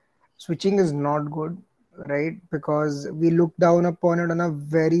lot. Switching is not good, right? Because we look down upon it on a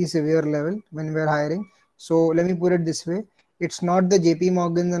very severe level when we're hiring. So let me put it this way: it's not the JP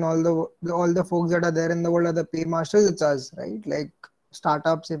Morgans and all the folks that are there in the world are the pay masters. It's us, right? Like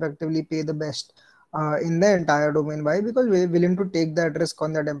startups effectively pay the best in the entire domain. Why? Because we're willing to take that risk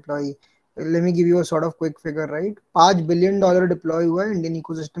on that employee. Let me give you a sort of quick figure, right? $5 billion deploy हुआ है Indian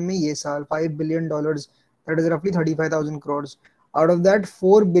ecosystem में ये साल. $5 billion, that is roughly 35,000 crores. Out of that,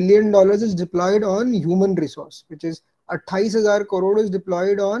 $4 billion is deployed on human resource, which is 28,000 crore is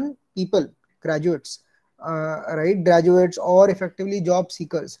deployed on people, graduates, right? Graduates or effectively job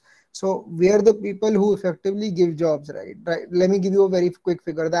seekers. So we are the people who effectively give jobs, right? Right. Let me give you a very quick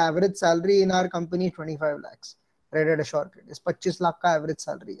figure. The average salary in our company is 25 lakhs, right? At a short rate, it's 25 lakh ka average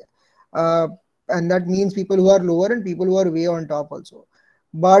salary hai. Uh, and that means people who are lower and people who are way on top also.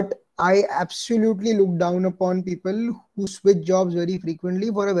 But I absolutely look down upon people who switch jobs very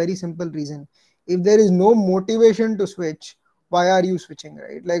frequently for a very simple reason. If there is no motivation to switch, why are you switching,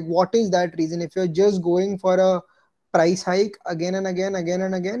 right? Like, what is that reason? If you're just going for a price hike again and again, again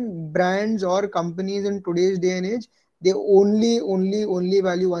and again, brands or companies in today's day and age, they only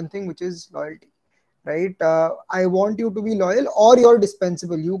value one thing, which is loyalty, right? I want you to be loyal or you're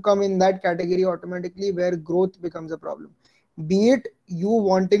dispensable. You come in that category automatically where growth becomes a problem. Be it you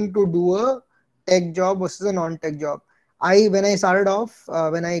wanting to do a tech job versus a non-tech job. When I started off,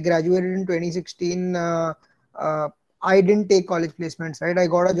 when I graduated in 2016, uh, I didn't take college placements, right? I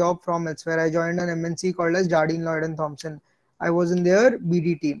got a job from elsewhere. I joined an MNC called as Jardine Lloyd and Thompson. I was in their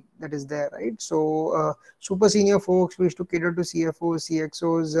BD team that is there, right? So super senior folks. We used to cater to CFOs,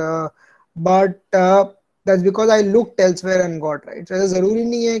 CXOs, but that's because I looked elsewhere and got, right. So ऐसा जरूरी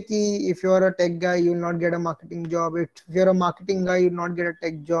नहीं है कि if you are a tech guy you will not get a marketing job. If you're a marketing guy you will not get a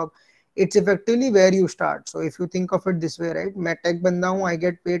tech job. It's effectively where you start. So if you think of it this way, right, मैं tech बंदा हूँ, I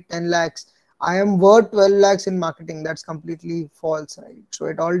get paid 10 lakhs. I am worth 12 lakhs in marketing. That's completely false, right? So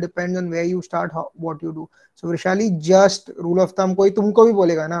it all depends on where you start, what you do. So Vrishali, just rule of thumb, कोई तुमको भी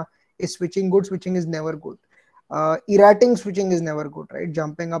बोलेगा ना, is switching good? Switching is never good. Errating switching is never good, right?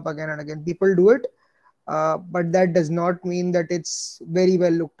 Jumping up again and again. People do it, but that does not mean that it's very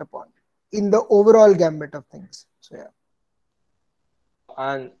well looked upon in the overall gambit of things. So yeah.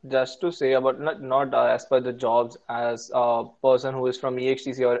 And just to say about not as per the jobs, as a person who is from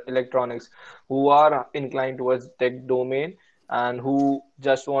EHTC or electronics, who are inclined towards tech domain and who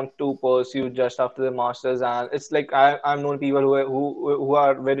just want to pursue just after the masters, and it's like I've known people who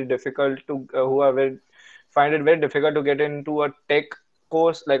are very difficult to who are very find it very difficult to get into a tech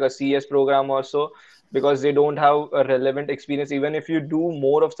course like a CS program or so, because they don't have a relevant experience. Even if you do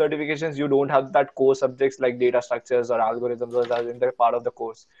more of certifications, you don't have that core subjects like data structures or algorithms or as in the part of the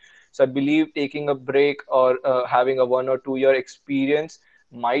course. So I believe taking a break or having a 1 or 2 year experience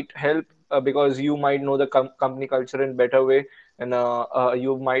might help, because you might know the company culture in better way, and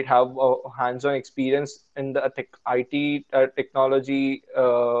you might have a hands-on experience in the IT technology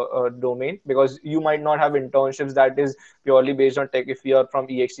domain, because you might not have internships that is purely based on tech if you are from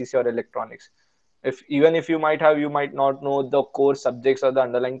EHTC or electronics. If even if you might have, you might not know the core subjects or the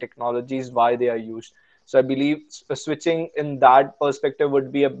underlying technologies why they are used. So I believe switching in that perspective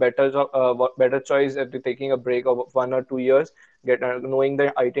would be a better choice at taking a break of 1 or 2 years, get knowing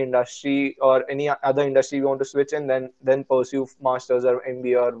the IT industry or any other industry you want to switch in, then pursue masters or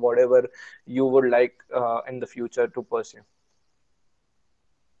MBA or whatever you would like in the future to pursue.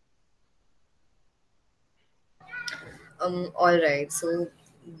 All right. So,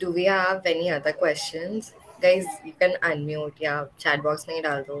 do we have any other questions? Guys, you can unmute. Yeah, chat box में ही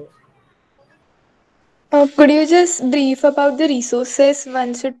डाल दो. Could you just brief about the resources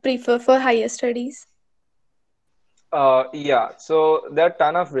one should prefer for higher studies? Yeah, so there are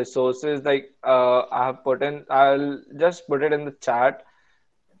ton of resources like I'll just put it in the chat,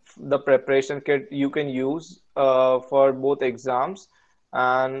 the preparation kit you can use for both exams.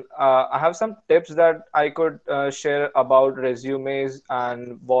 And I have some tips that I could share about resumes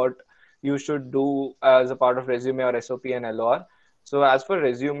and what you should do as a part of resume or SOP and LOR. So as for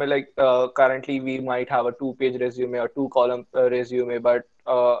resume, like currently we might have a 2 page resume or 2 column resume, but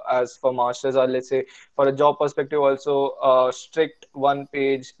as for masters, or let's say for a job perspective also, strict one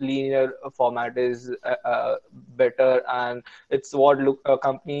page linear format is better, and it's what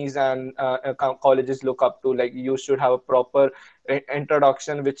companies and colleges look up to. Like you should have a proper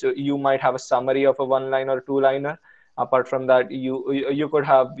introduction, which you might have a summary of a one line or two liner. Apart from that, you could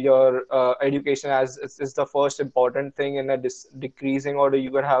have your education as is the first important thing in a decreasing order.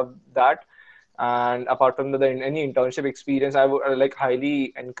 You could have that. And apart from that, in any internship experience, I would like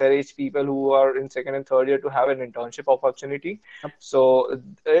highly encourage people who are in second and third year to have an internship opportunity. So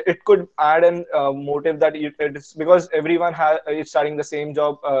it could add an motive that it's because everyone is studying the same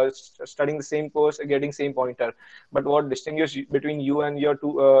job, studying the same course, getting same pointer. But what distinguishes between you and your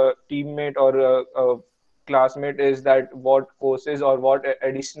two teammate or classmate is that what courses or what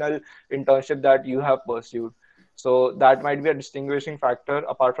additional internship that you have pursued. So that might be a distinguishing factor.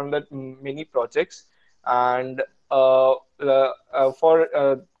 Apart from that, many projects. And for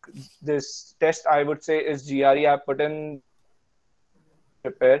this test, I would say is GRE. I put in the effort to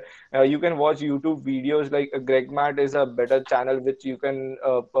prepare. You can watch YouTube videos like Greg Matt is a better channel which you can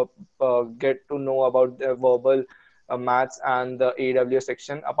get to know about the verbal maths and the AWS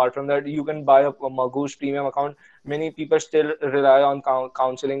section. Apart from that, you can buy a Magoosh premium account. Many people still rely on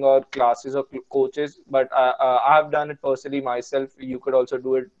counseling or classes or coaches, but I have done it personally myself. You could also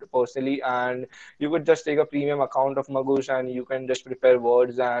do it personally, and you could just take a premium account of Magoosh and you can just prepare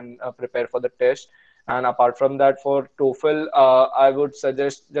words and prepare for the test. And apart from that, for TOEFL, I would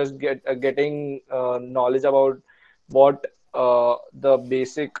suggest just getting knowledge about what the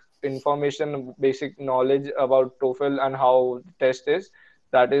basic information, basic knowledge about TOEFL and how the test is.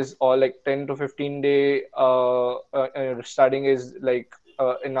 That is all. Like 10 to 15 day studying is like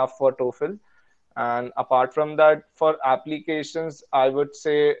enough for TOEFL. And apart from that, for applications, I would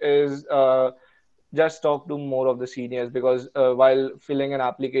say is just talk to more of the seniors, because while filling an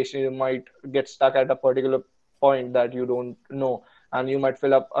application, you might get stuck at a particular point that you don't know, and you might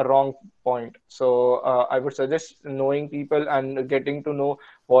fill up a wrong point. So I would suggest knowing people and getting to know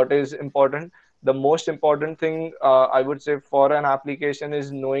what is important. The most important thing I would say for an application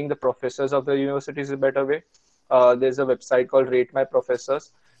is knowing the professors of the university is a better way. There's a website called Rate My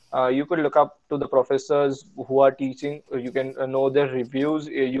Professors. You could look up to the professors who are teaching. You can know their reviews.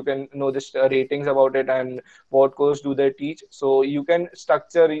 You can know the ratings about it and what course do they teach. So you can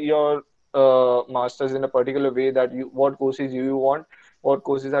structure your masters in a particular way that you what courses you want, what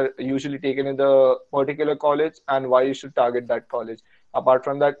courses are usually taken in the particular college, and why you should target that college. Apart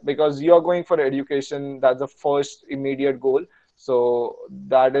from that, because you are going for education, that's the first immediate goal. So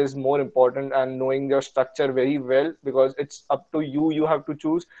that is more important, and knowing your structure very well, because it's up to you. You have to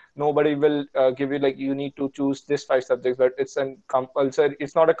choose. Nobody will give you like you need to choose this five subjects, but it's an compulsory.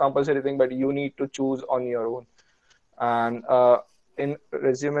 It's not a compulsory thing, but you need to choose on your own. And in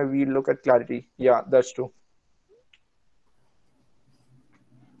resume, we look at clarity. Yeah, that's true.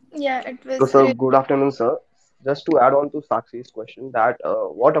 Yeah, it So, was sir, really. good afternoon, sir. Just to add on to Sakshi's question, that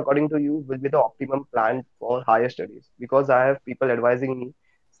what, according to you, will be the optimum plan for higher studies? Because I have people advising me,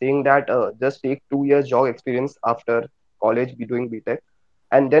 saying that just take 2 years job experience after college, be doing BTech,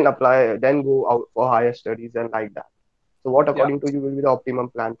 and then apply, then go out for higher studies and like that. So, what, Yeah. according to you, will be the optimum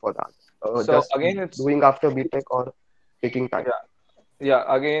plan for that? So Just again, it's doing after BTech or taking time? yeah. Yeah,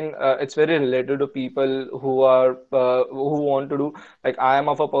 again, it's very related to people who want to do, like I am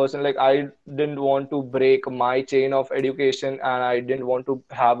of a person, like I didn't want to break my chain of education, and I didn't want to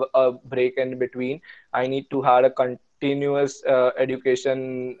have a break in between. I need to have a continuous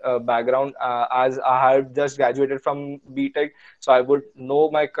education background, as I had just graduated from BTech, so I would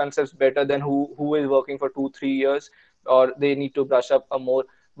know my concepts better than who is working for 2 3 years, or they need to brush up more.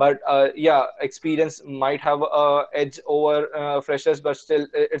 But yeah, experience might have a edge over freshers, but still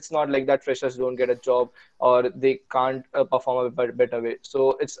it's not like that freshers don't get a job or they can't perform a better way.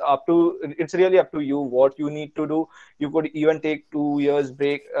 So it's really up to you what you need to do. You could even take 2 years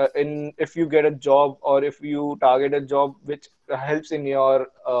break in if you get a job, or if you target a job which helps in your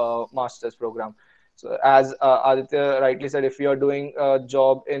master's program. So as Aditya rightly said, if you are doing a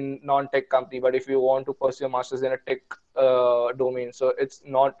job in non-tech company, but if you want to pursue a master's in a tech domain, so it's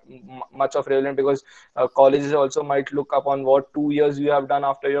not much of relevant, because colleges also might look upon what 2 years you have done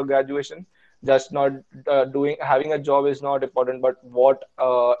after your graduation. Just not doing having a job is not important, but what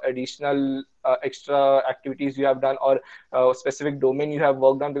additional extra activities you have done, or specific domain you have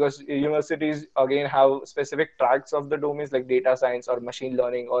worked on, because universities again have specific tracks of the domains like data science or machine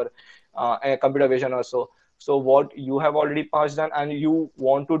learning or computer vision or so. So what you have already passed on and you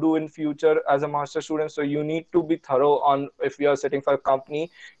want to do in future as a master student, so you need to be thorough on, if you are sitting for a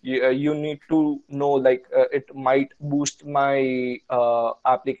company, you need to know like it might boost my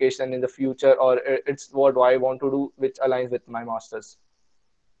application in the future, or it's what I want to do which aligns with my masters.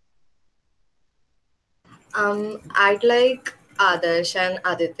 I'd like Adarsh and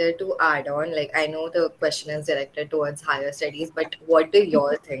Aditya to add on. Like, I know the question is directed towards higher studies, but what do you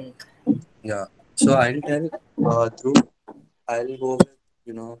all think? Yeah. So I'll tell through I'll go with,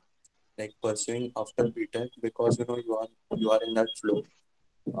 you know, like pursuing after BTech, because you are in that flow.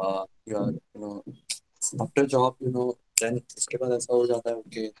 You are, after job, then इसके बाद ऐसा हो जाता है,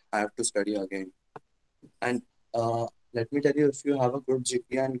 okay, I have to study again. And let me tell you, if you have a good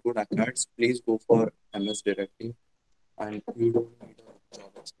GPA and good academics, please go for MS directly, and you don't need a job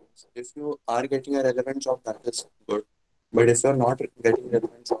experience. If you are getting a relevant job, that is good. But if you're not getting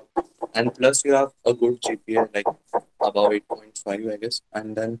relevant job, and plus you have a good GPA, like above 8.5, I guess,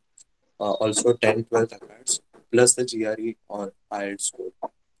 and then also 10, 12 accounts, plus the GRE or IELTS score.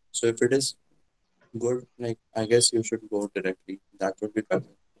 So if it is good, like I guess you should go directly. That would be better.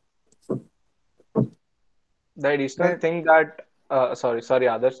 The additional Fair. thing that sorry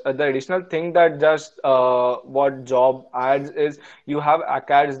others, the additional thing that just what job adds is you have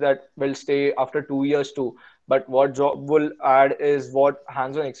acads that will stay after 2 years too, but what job will add is what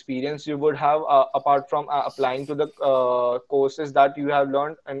hands-on experience you would have apart from applying to the courses that you have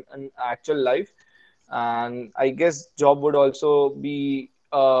learned in actual life. And I guess job would also be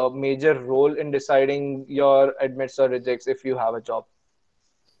a major role in deciding your admits or rejects if you have a job.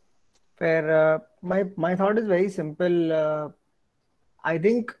 Fair. My thought is very simple. I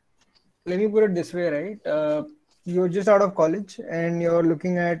think, let me put it this way, right? You're just out of college and you're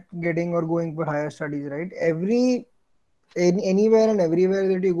looking at getting or going for higher studies, right? Anywhere and everywhere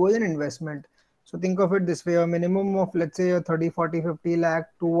that you go is an investment. So think of it this way: a minimum of, let's say, a 30, 40, 50 lakh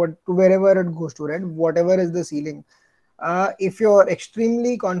to wherever it goes to, right? Whatever is the ceiling. If you're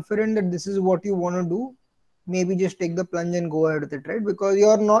extremely confident that this is what you want to do, maybe just take the plunge and go ahead with it, right? Because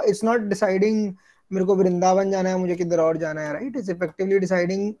it's not deciding मेरे को वृंदावन जाना है, मुझे किधर और जाना है, right? It's effectively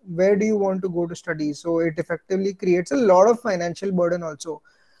deciding where do you want to go to study. So it effectively creates a lot of financial burden also.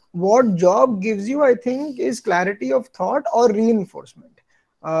 What job gives you, I think, is clarity of thought or reinforcement.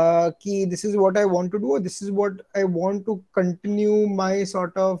 Ki this is what I want to do, or this is what I want to continue my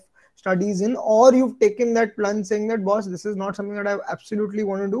sort of studies in, or you've taken that plunge saying that, boss, this is not something that I absolutely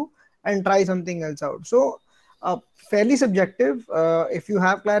want to do, and try something else out. So fairly subjective. If you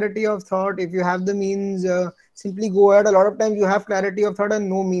have clarity of thought, if you have the means, simply go ahead. A lot of times you have clarity of thought and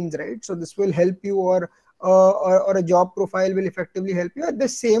no means, right? So this will help you, or a job profile will effectively help you. At the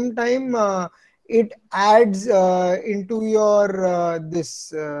same time, it adds into your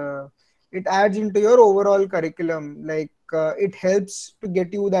this it adds into your overall curriculum. Like it helps to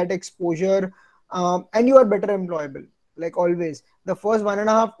get you that exposure, and you are better employable. Like always, the first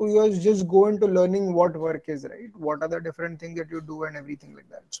 1.5, 2 years just go into learning what work is, right? What are the different things that you do and everything like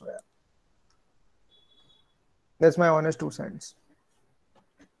that. So yeah, that's my honest 2 cents.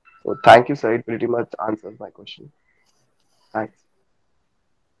 So thank you, sir. It pretty much answers my question. Thanks.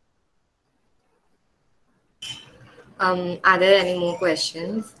 Are there any more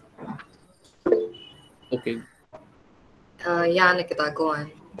questions? Okay. Yeah, Nikita, go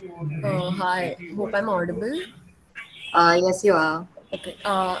on. Hi, hope I'm audible. Yes, you are. Okay.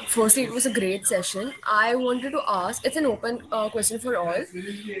 Firstly, it was a great session. I wanted to ask, it's an open question for all.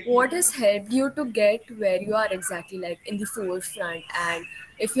 What has helped you to get where you are exactly, like in the forefront? And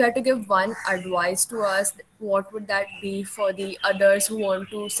if you had to give one advice to us, what would that be for the others who want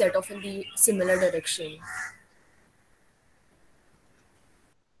to set off in the similar direction?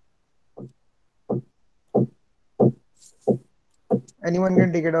 Anyone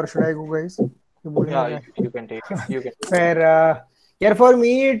can take it, or should I go, guys? You बोलने Yeah, का क्या? you can take it. You can take it. Fair. Yeah, for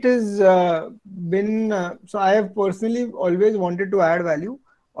me, it has been so. I have personally always wanted to add value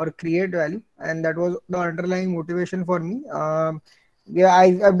or create value, and that was the underlying motivation for me. Yeah,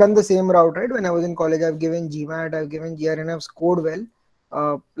 I've done the same route, right? When I was in college, I've given GMAT, I've given GR, and I've scored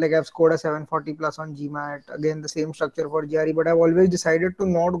well. Like I've scored a 740 plus on GMAT. Again, the same structure for GRE, but I've always decided to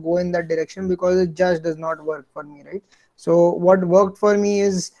not go in that direction because it just does not work for me, right? So what worked for me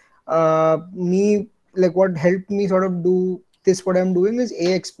is me like what helped me sort of do this what I'm doing is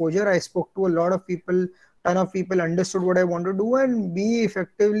a exposure. I spoke to a lot of people, ton of people, understood what I want to do, and b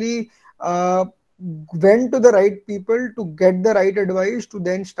effectively went to the right people to get the right advice to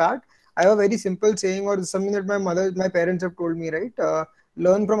then start. I have a very simple saying, or something that my parents have told me, right?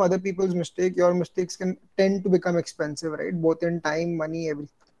 Learn from other people's mistake. Your mistakes can tend to become expensive, right? Both in time, money,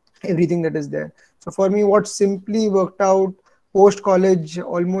 everything. everything that is there. So for me, what simply worked out post college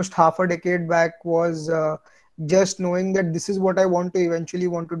almost half a decade back was just knowing that this is what I want to eventually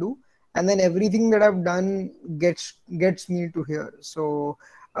want to do, and then everything that I've done gets me to here. So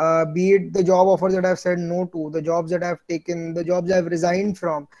be it the job offers that I've said no to, the jobs that I've taken, the jobs I've resigned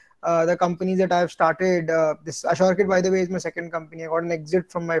from, the companies that I've started. This Ashorekit, by the way, is my second company. I got an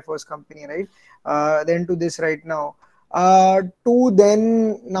exit from my first company, right? Then to this right now. To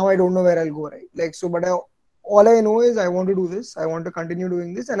then now I don't know where I'll go, right? Like so, but all I know is I want to do this. I want to continue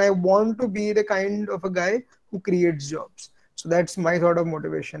doing this, and I want to be the kind of a guy who creates jobs. So that's my sort of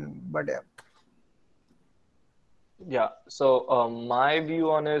motivation. But yeah. Yeah, so my view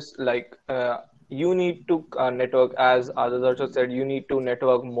on is like you need to network, as others also said, you need to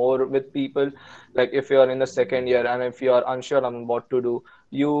network more with people. Like if you are in the second year and if you are unsure on what to do,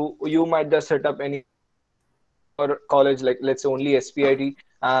 you might just set up any your college, like let's say only SPIT,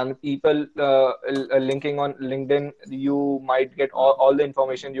 and people linking on LinkedIn, you might get all the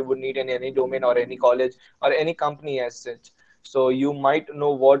information you would need in any domain or any college or any company as such. So you might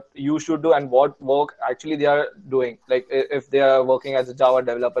know what you should do and what work actually they are doing. Like if they are working as a Java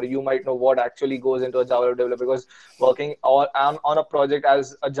developer, you might know what actually goes into a Java developer, because working on a project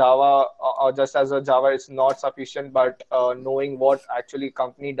as a Java or just as a Java is not sufficient, but knowing what actually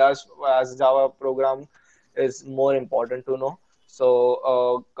company does as a Java program is more important to know.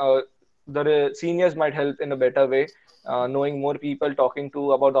 So the seniors might help in a better way, knowing more people, talking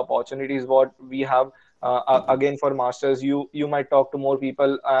to about the opportunities what we have. Again, for masters, you might talk to more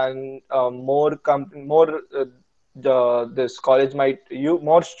people, and more this college might you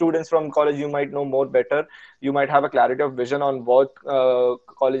more students from college, you might know more better. You might have a clarity of vision on what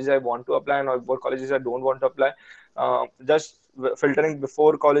colleges I want to apply and what colleges I don't want to apply. Just filtering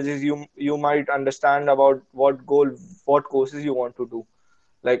before colleges, you might understand about what courses you want to do.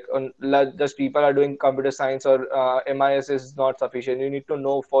 Like just people are doing computer science or MIS is not sufficient. You need to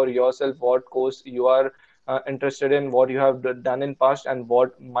know for yourself what course you are interested in, what you have done in past, and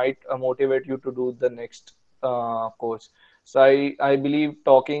what might motivate you to do the next course. So I believe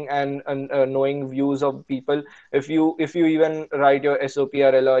talking and knowing views of people. If you even write your SOP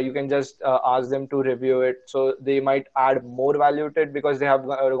or LOI, you can just ask them to review it. So they might add more value to it because they have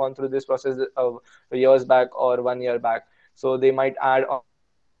gone through this process years back or 1 year back. So they might add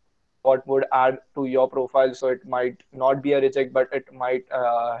what would add to your profile. So it might not be a reject, but it might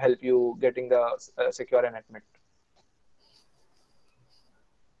help you getting the secure and admit.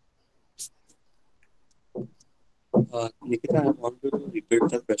 Nikita, I want you to repeat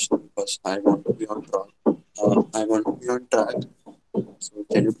the question because I want to be on track. I want to be on track. So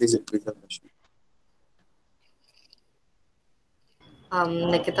can you please repeat the question?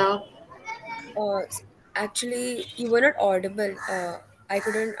 Nikita, Uh, actually, you were not audible. I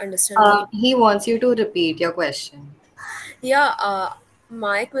couldn't understand what you. he wants you to repeat your question. Yeah,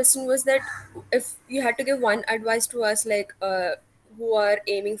 my question was that if you had to give one advice to us, like who are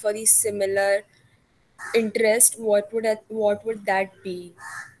aiming for the similar interest, what would that be?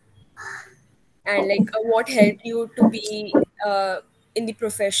 And like what helped you to be in the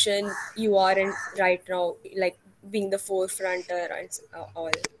profession you are in right now, like being the forefronter and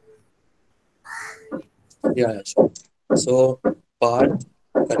all. Yeah, yeah, sure. So, Parth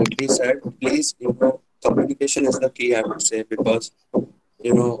correctly said, please, communication is the key, I would say, because,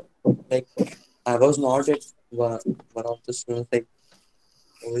 you know, like, I was not one of the students, like,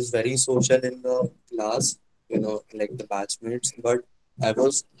 who is very social in the class, like the batchmates, but I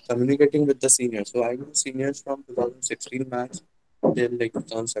was communicating with the seniors. So, I knew seniors from 2016 batch till like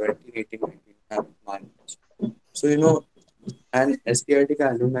 2017, 18, 19, and my batch. So, and SPIT ka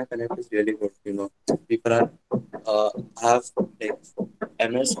alumni connect is really good. People are have like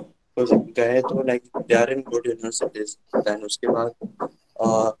MS तो गए तो like they are in good universities. Then उसके बाद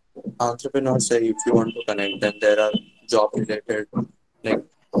uh, entrepreneurs say if you want to connect, then there are job related like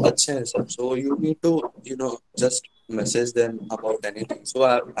अच्छे हैं सब. So you need to just message them about anything. So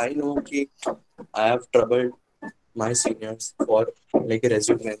I know कि I have troubled my seniors for like a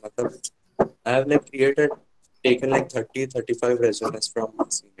resume. मतलब I have like taken like 30-35 resumes from my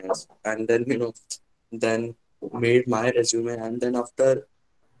seniors, and then then made my resume, and then after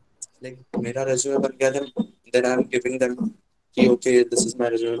like मेरा resume बन गया, then I'm giving them कि okay, this is my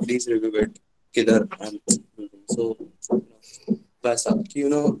resume, please review it किधर. So वैसा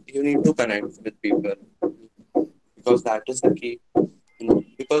कि you need to connect with people because that is the key.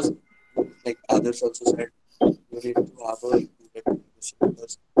 Because like others also said, you need to have a good communication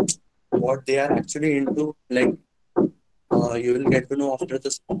because what they are actually into, like you will get to know after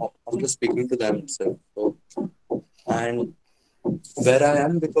this after speaking to them itself. So, and where I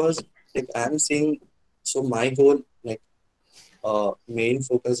am, because like I'm seeing, so my goal, like main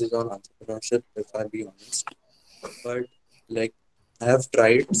focus is on entrepreneurship, if I be honest. But like I have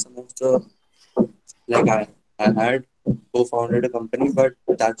tried some of the, like I had co-founded a company, but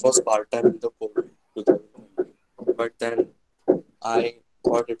that was part-time in the COVID 2020. But then I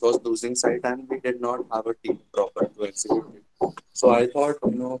thought it was losing sight and we did not have a team proper to execute it. So I thought,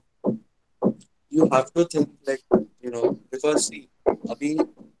 you have to think like, because see, abhi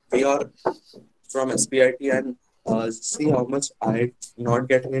we are from SPIT, and see how much I not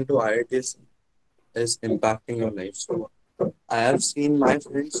getting into IIT is impacting your life. So I have seen my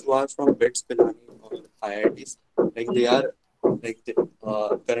friends who are from BITS, Pilani, or IITs, like they are like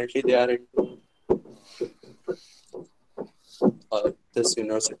currently they are into this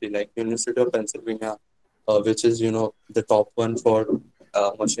university, like University of Pennsylvania, which is the top one for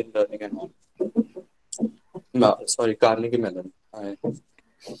machine learning and all. No, sorry, Carnegie Mellon.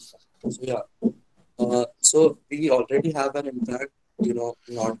 So yeah, so we already have an impact,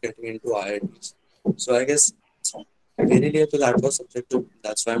 not getting into IITs. So I guess very near to that was subjective.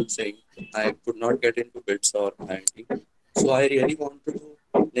 That's why I'm saying I could not get into BITS or IIT. So I really want to do,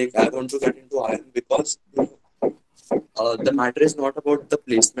 like, I want to get into IIM because the matter is not about the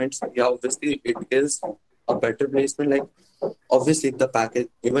placements. Yeah, obviously it is a better placement. Like, obviously the package,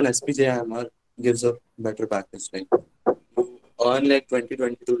 even SPJIMR gives a better package. Like, you earn like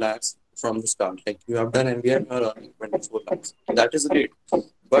 20-22 lakhs from the start. Like, you have done MBA and you're earning 24 lakhs. That is great.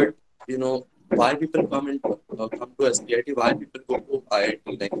 But why people come to SPIT? Why people go to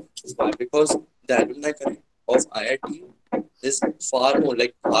IIT? Like, why? Because the alumni current of IIT is far more,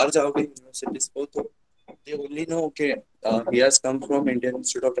 like, far जाओगे universities को तो they only know, okay, he has come from Indian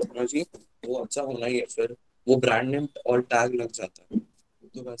Institute of Technology, वो अच्छा होना ही है, फिर वो brand name और tag लग जाता है,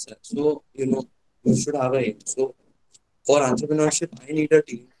 तो वैसा है. So you should have a aim. So for entrepreneurship I need a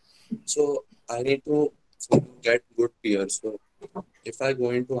team, so I need to get good peers. So if I go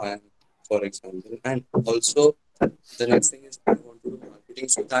into IIM, for example, and also the next thing is I want to do marketing,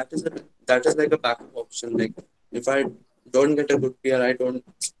 so that is like a backup option. Like, if I don't get a good peer, I don't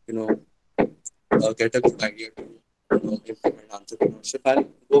you know get a good idea to implement entrepreneurship. I'll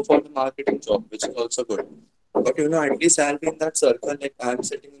go for the marketing job, which is also good. But at least I'll be in that circle. Like, I'm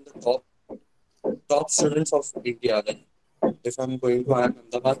sitting in the top students of India. Like, if I'm going to IIM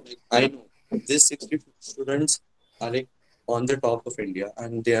Ahmedabad, like, I know these 60 students are like on the top of India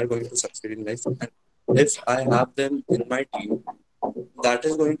and they are going to succeed in life. And if I have them in my team, that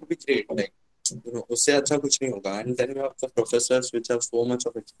is going to be great. Like, उससे अच्छा कुछ नहीं होगा. And then you have the professors which have so much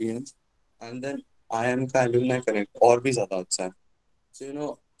of experience. And then IIM का alumni connect और भी ज़्यादा अच्छा है.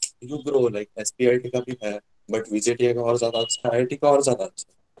 So you grow, like SPIT का भी है, but VJTA का और ज़्यादा अच्छा है, IIT का और ज़्यादा अच्छा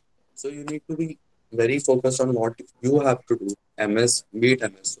है. So you need to be very focused on what you have to do. MS, beat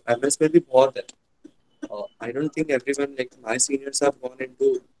MS. MS में भी बहुत है. I don't think everyone, like my seniors, have gone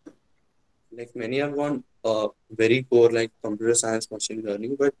into, like, many have gone very core, like computer science, machine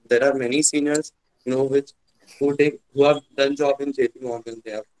learning, but there are many seniors, which who have done job in JP Morgan.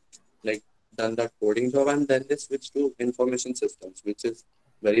 They have, like, done that coding job and then they switch to information systems, which is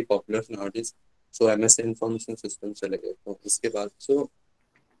very popular nowadays. So MS information systems चले गए. तो इसके बाद, so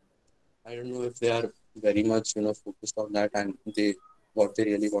I don't know if they are very much focused on that and they what they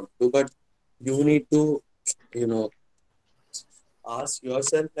really want to do, but you need to you know ask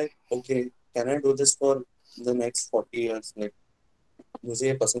yourself, like, okay, can I do this for the next 40 years? Like, मुझे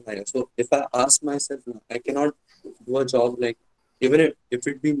ये पसंद आएगा. So if I ask myself, no, I cannot do a job, like, even if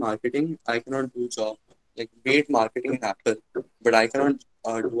it be marketing, I cannot do job, like, be it marketing in Apple, but I cannot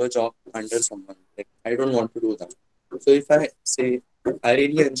do a job under someone. Like, I don't want to do that. So if I say I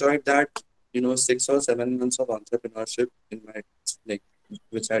really enjoyed that, 6 or 7 months of entrepreneurship in my, like,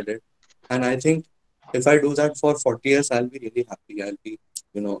 which I did, and I think if I do that for 40 years, I'll be really happy. I'll be,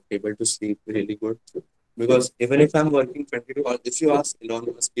 able to sleep really good. Because even if I'm working 22 hours, if you ask Elon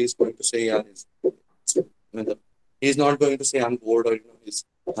Musk, he's going to say, yeah, he's not going to say I'm bored or he's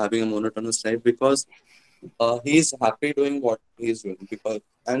having a monotonous life, because he's happy doing what he's doing. Because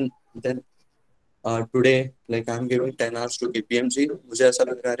and then today, like, I'm giving 10 hours to KPMG. मुझे ऐसा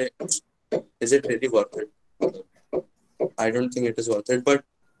लग रहा है, is it really worth it? I don't think it is worth it, but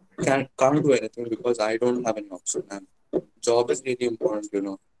can't do anything because I don't have any option. And job is really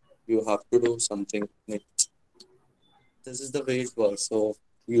important. You have to do something. Like, this is the way it works. So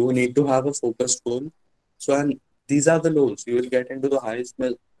you need to have a focused goal. So, and these are the lows. You will get into the highest,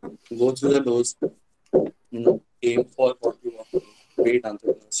 well, go through the lows, aim for what you want to do. Wait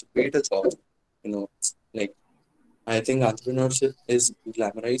entrepreneurship, wait a job. Like, I think entrepreneurship is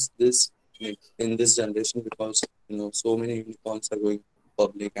glamorized this, like, in this generation, because so many unicorns are going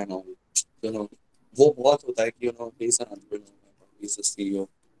public and all. you know वो बहुत होता है कि he's an entrepreneur, he's a CEO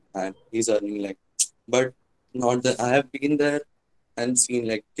and he's earning like, but not that I have been there and seen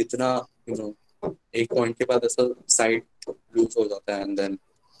like कितना एक point के बाद ऐसा side lose हो जाता है, and then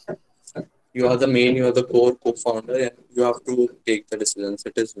you are the main, you are the core co-founder, and you have to take the decisions.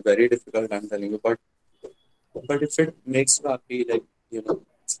 It is very difficult, I'm telling you, but if it makes you happy, like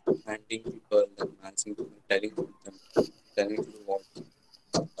handling people and managing people, telling them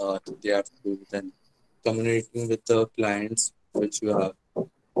what they have to do, then communicating with the clients which you have,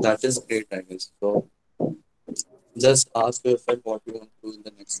 that is great, I guess. So just ask yourself what you want to do in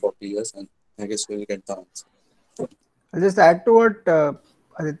the next 40 years, and I guess you will get the answer. I'll just add to what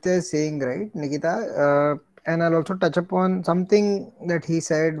Aditya is saying, right, Nikita? And I'll also touch upon something that he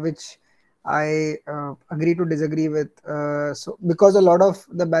said, which I agree to disagree with. So, because a lot of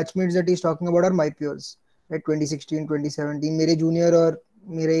the batchmates that he's talking about are my peers, right? 2016, 2017, मेरे junior और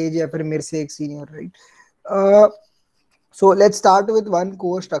मेरे age या फिर मेरे से एक senior, right? Uh, so let's start with one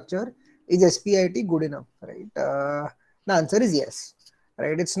core structure. Is SPIT good enough, right? The answer is yes,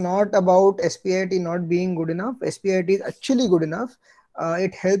 right? It's not about SPIT not being good enough. SPIT is actually good enough.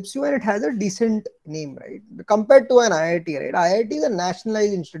 It helps you and it has a decent name, right? Compared to an IIT, right? IIT is a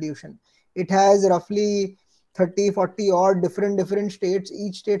nationalized institution. It has roughly 30, 40 odd different states,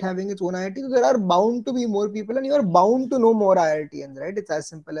 each state having its own IIT. So there are bound to be more people and you are bound to know more IITians, right? It's as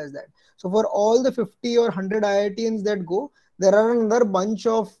simple as that. So for all the 50 or 100 IITians that go, there are another bunch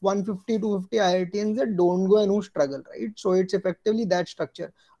of 150 to 50 IITians that don't go and who struggle, right? So it's effectively that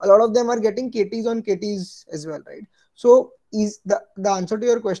structure. A lot of them are getting KTs on KTs as well, right? So is the answer to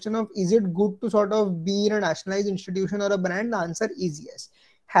your question of is it good to sort of be in a nationalized institution or a brand? The answer is yes.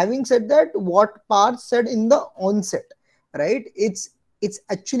 Having said that, what Parth said in the onset, right? It's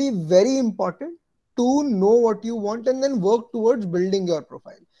actually very important to know what you want and then work towards building your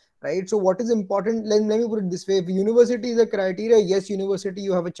profile, right? So what is important, let me put it this way: if university is a criteria, yes, university,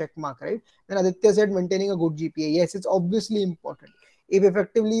 you have a check mark, right? And Aditya said maintaining a good GPA, yes, it's obviously important. If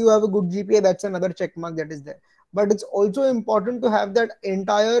effectively you have a good GPA, that's another check mark that is there. But it's also important to have that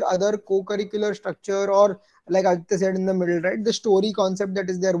entire other co-curricular structure, or like Aditya said in the middle, right, the story concept that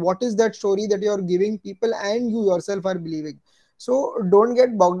is there. What is that story that you're giving people and you yourself are believing? So don't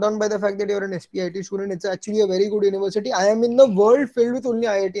get bogged down by the fact that you're an SPIT student. It's actually a very good university. I am in the world filled with only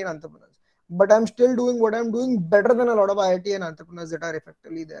IIT and entrepreneurs, but I'm still doing what I'm doing better than a lot of IIT and entrepreneurs that are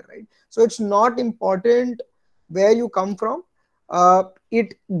effectively there, right? So it's not important where you come from.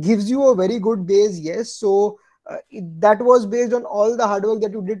 It gives you a very good base, yes. So that was based on all the hard work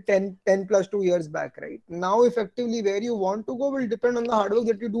that you did 10 plus 2 years back, right? Now effectively where you want to go will depend on the hard work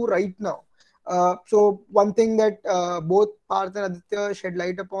that you do right now. So one thing that both Parth and Aditya shed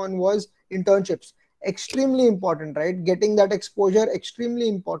light upon was internships. Extremely important, right? Getting that exposure, extremely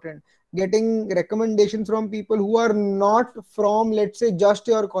important. Getting recommendations from people who are not from, let's say, just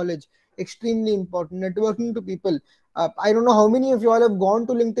your college. Extremely important. Networking to people. I don't know how many of you all have gone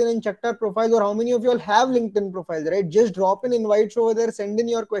to LinkedIn and checked our profiles, or how many of you all have LinkedIn profiles, right? Just drop in invites over there, send in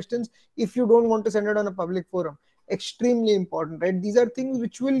your questions if you don't want to send it on a public forum. Extremely important, right? These are things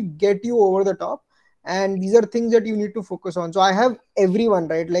which will get you over the top, and these are things that you need to focus on. So I have everyone,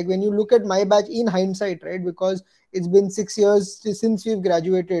 right? Like when you look at my batch in hindsight, right, because it's been 6 years since we've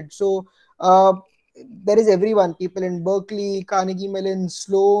graduated. So there is everyone, people in Berkeley, Carnegie Mellon,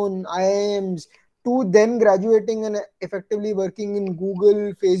 Sloan, IIMs, to then graduating and effectively working in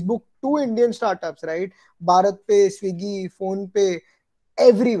Google, Facebook, to Indian startups, right? Bharat Pay, Swiggy, Phone Pay,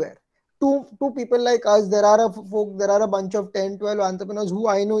 everywhere. To people like us, there are a bunch of 10, 12 entrepreneurs who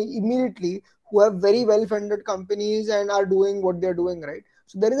I know immediately, who have very well funded companies and are doing what they're doing, right?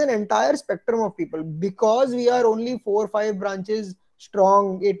 So there is an entire spectrum of people. Because we are only 4 or 5 branches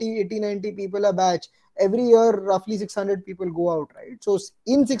strong, 80, 90 people a batch, every year roughly 600 people go out, right? So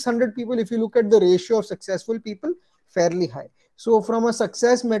in 600 people, if you look at the ratio of successful people, fairly high. So from a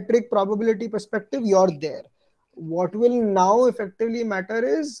success metric probability perspective, you're there. What will now effectively matter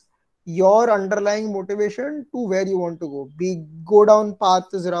is your underlying motivation to where you want to go. Go down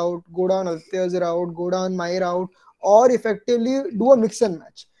Path's route, go down Aditya's route, go down my route, or effectively do a mix and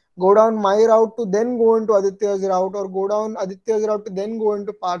match. Go down my route to then go into Aditya's route, or go down Aditya's route to then go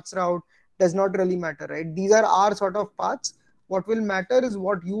into Path's route. Does not really matter, right? These are our sort of paths. What will matter is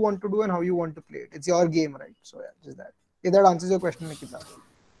what you want to do and how you want to play it. It's your game, right? So yeah, just that. If that answers your question, Nikita.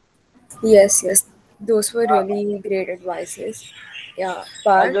 Yes, yes. Those were really great advices. Yeah, I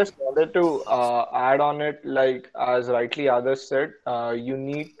Parth. just wanted to add on it, like as rightly others said, you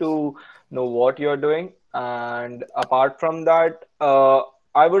need to know what you're doing, and apart from that,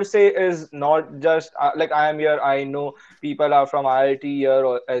 I would say is not just like I am here. I know people are from IIT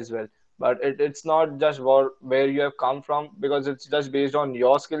here as well, but it's not just where you have come from, because it's just based on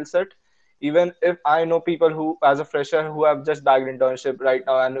your skill set. Even if I know people who, as a fresher, who have just bagged internship right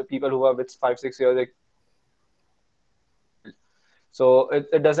now, and people who have with 5 6 years so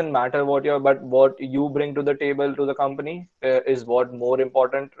it doesn't matter what you're, but what you bring to the table to the company is what more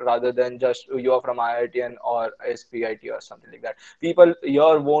important, rather than just you are from IITN or SPIT or something like that. People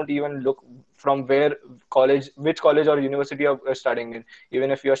here won't even look from where college, which college or university you're studying in. Even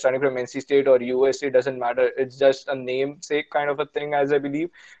if you're studying from NC State or USC, doesn't matter. It's just a namesake kind of a thing, as I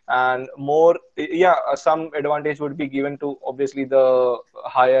believe. And more, yeah, some advantage would be given to obviously the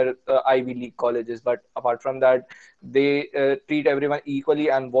higher Ivy League colleges, but apart from that, they treat everyone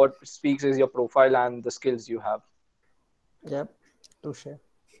equally, and what speaks is your profile and the skills you have. Yep, touche.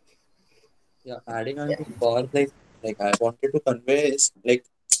 Yeah, adding on to Paul, like I wanted to convey is like,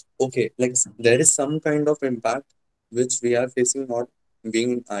 okay, like there is some kind of impact which we are facing not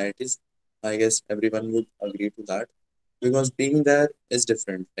being in IITs. I guess everyone would agree to that, because being there is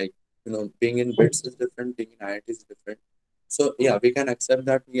different. Like, being in BITS is different, being in IIT is different. So yeah, we can accept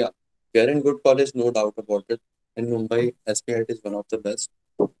that. Yeah, we are in good college, no doubt about it. In Mumbai, SPIT is one of the best.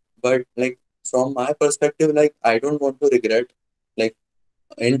 But like from my perspective, like I don't want to regret. Like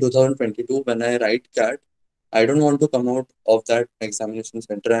in 2022 when I write CAT, I don't want to come out of that examination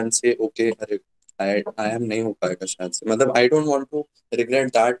center and say, okay, अरे, I am नहीं हो पाएगा शायद से. मतलब I don't want to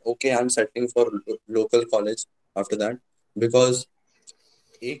regret that. Okay, I'm settling for local college after that, because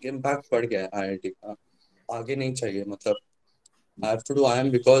एक impact पड़ गया है IIT का. आगे नहीं चाहिए. मतलब I have to do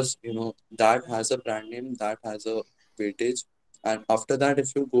IIM because that has a brand name, that has a weightage, and after that,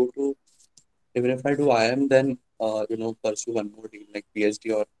 if you go to, even if I do IIM, then pursue one more degree like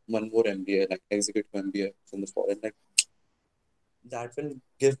PhD or one more MBA, like executive MBA from the foreign, like that will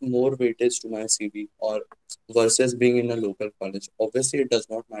give more weightage to my CV or versus being in a local college. Obviously, it does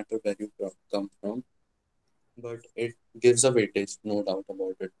not matter where you come from, but it gives a weightage, no doubt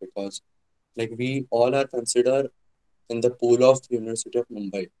about it, because like we all are considered in the pool of University of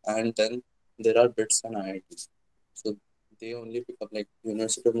Mumbai, and then there are BITS and IITs. So they only pick up like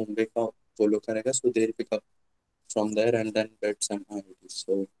University of Mumbai का वो लोग करेगा, so they pick up from there and then BITS and IITs.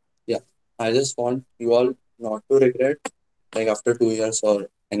 So yeah, I just want you all not to regret like after 2 years or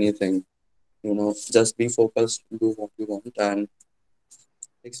anything. Just be focused, do what you want, and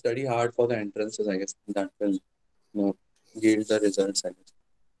like study hard for the entrances. I guess that will yield the results. I guess.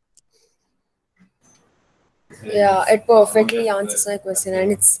 Yeah, it perfectly answers my question,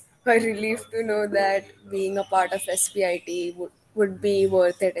 and it's a relief to know that being a part of SPIT would be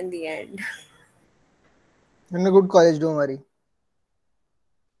worth it in the end. In a good college, don't worry.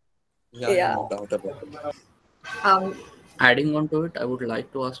 Yeah, yeah, Yeah. no doubt about it. Um, Adding on to it, I would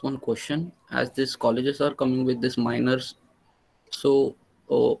like to ask one question. As these colleges are coming with these minors, so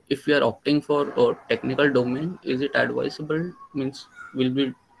if we are opting for a technical domain, is it advisable? Means will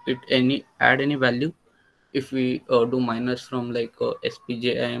we it any add any value if we do minors from like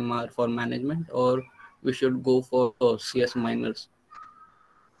SPJIMR for management, or we should go for CS minors?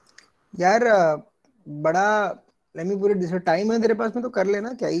 यार बड़ा let me put it this way, time है तेरे पास में तो कर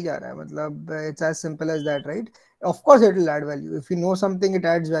लेना, क्या ही जा रहा है, मतलब it's as simple as that, right? Of course it will add value. If you know something, it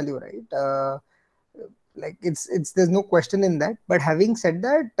adds value, right? Like it's there's no question in that. But having said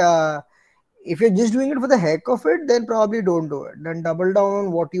that, if you're just doing it for the heck of it, then probably don't do it. Then double down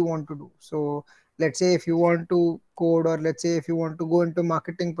on what you want to do. So let's say if you want to code, or let's say if you want to go into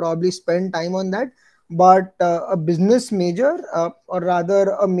marketing, probably spend time on that. But a business major, or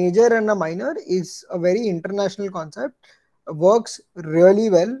rather a major and a minor, is a very international concept. Works really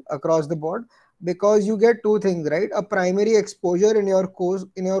well across the board, because you get two things, right? A primary exposure in your course,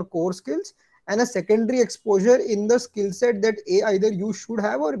 in your core skills, and a secondary exposure in the skill set that a either you should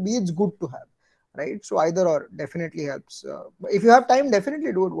have, or b it's good to have, right? So either or definitely helps. But if you have time,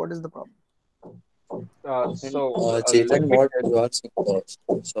 definitely do it. What is the problem? And Let Chetan, me what tell. you are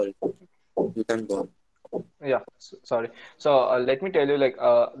saying? Sorry, you can go. Yeah, sorry. So let me tell you, like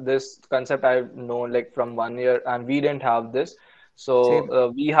this concept I've known like from 1 year, and we didn't have this. So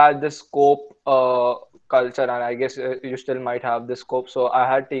Same. we had this scope culture, and I guess you still might have this scope. So I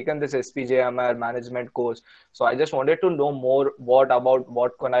had taken this SPJMR management course. So I just wanted to know more what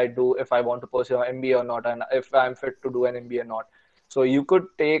can I do if I want to pursue an MBA or not, and if I'm fit to do an MBA or not. So you could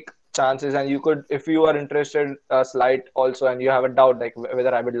take chances, and you could, if you are interested slight also, and you have a doubt like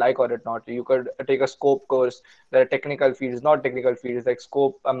whether I would like or not, you could take a scope course. There are technical fields, not technical fields, like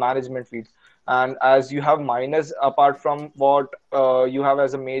scope management fields, And as you have minors apart from what you have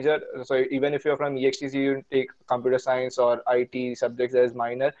as a major, so even if you're from EXTC, you take computer science or IT subjects as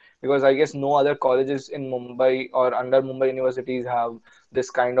minor, because I guess no other colleges in Mumbai or under Mumbai universities have this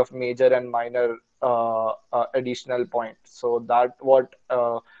kind of major and minor additional point. So that what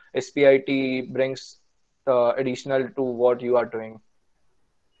SPIT brings additional to what you are doing.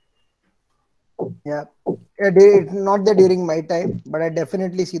 Yeah, not that during my time, but I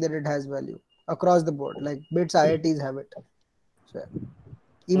definitely see that it has value across the board. Like bits IITs have it. So yeah.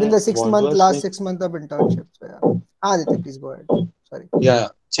 Even Mm. the Want to ask last like 6 month of internship. So yeah. Aditya, please go ahead. Sorry. yeah,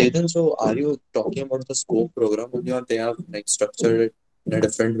 Chetan, so are you talking about the scope program only, or they have like structured it in a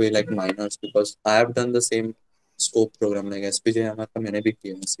different way like minors? Because I have done the same scope program like SPJ का मैंने भी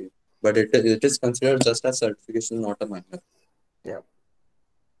किया है इसे, but it is considered just as certification, not a minor. Yeah.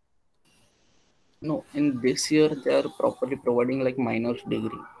 No, in this year they are properly providing like minors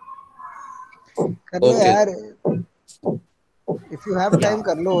degree. कर लो Okay. यार. If you have Yeah. time,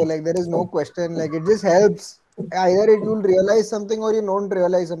 कर लो. Like there is no question. Like it just helps. Either it will realize something or you don't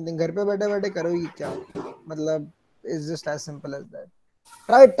realize something. घर पे बैठे बैठे करो ही क्या? मतलब it's just as simple as that.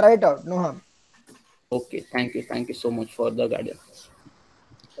 Try it out. No harm. Okay. Thank you so much for the guidance.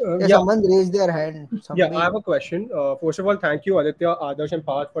 Yeah, Yeah, someone raised their hand. yeah, I Somebody. have a question. First of all, thank you, Aditya, Adarsh, and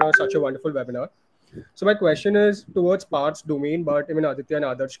Parth for such a wonderful webinar. So my question is towards Parth's domain, but even Aditya and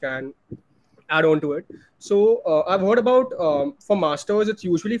Adarsh can add on to it. So I've heard about for masters, it's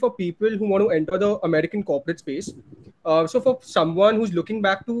usually for people who want to enter the American corporate space. So for someone who's looking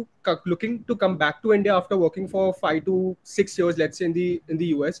to come back to India after working for 5 to 6 years, let's say in the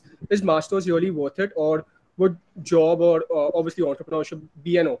US, is masters really worth it, or would job or obviously entrepreneurship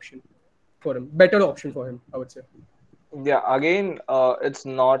be an option for him, better option for him, I would say? Yeah, again, it's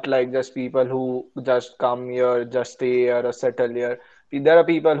not like just people who just come here, just stay here or settle here. There are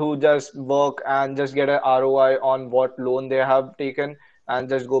people who just work and just get a ROI on what loan they have taken and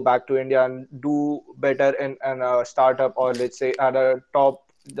just go back to India and do better in a startup, or let's say at a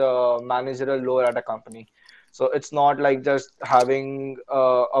top the managerial role at a company. So it's not like just having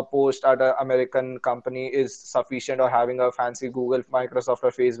a post at an American company is sufficient, or having a fancy Google, Microsoft,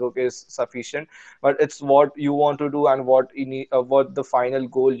 or Facebook is sufficient, but it's what you want to do and what the final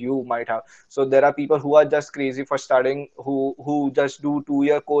goal you might have. So there are people who are just crazy for studying, who just do 2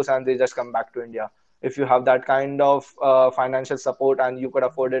 year course and they just come back to India. If you have that kind of financial support and you could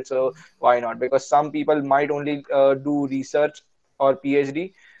afford it, so why not? Because some people might only do research or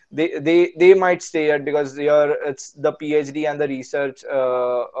PhD. They might stay at, because here it's the PhD and the research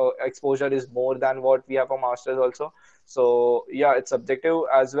exposure is more than what we have for masters also. So yeah, it's subjective.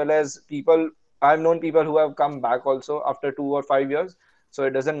 As well as people, I've known people who have come back also after 2 or 5 years. So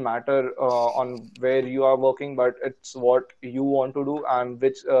it doesn't matter on where you are working, but it's what you want to do and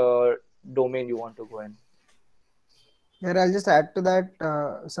which domain you want to go in. Yeah, I'll just add to that,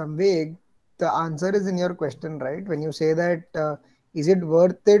 Samveg. The answer is in your question, right? When you say that, is it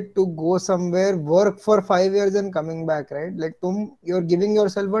worth it to go somewhere, work for 5 years and coming back, right? Like, you're giving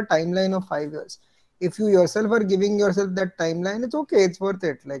yourself a timeline of 5 years. If you yourself are giving yourself that timeline, it's okay, it's worth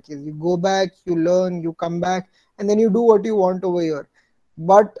it. Like, if you go back, you learn, you come back, and then you do what you want over here.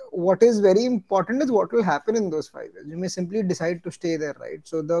 But what is very important is what will happen in those 5 years. You may simply decide to stay there, right?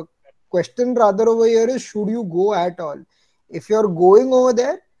 So the question rather over here is, should you go at all? If you're going over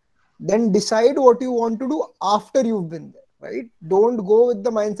there, then decide what you want to do after you've been there, right? Don't go with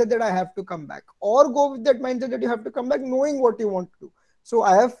the mindset that I have to come back, or go with that mindset that you have to come back knowing what you want to do. So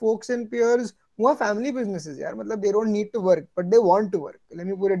I have folks and peers who are family businesses, yeah, matlab they don't need to work, but they want to work. Let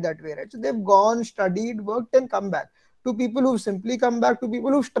me put it that way, right? So they've gone, studied, worked, and come back. To people who've simply come back, to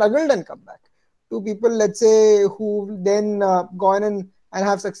people who've struggled and come back, to people, let's say, who then gone and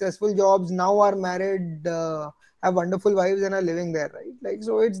have successful jobs, now are married, have wonderful wives and are living there, right? Like,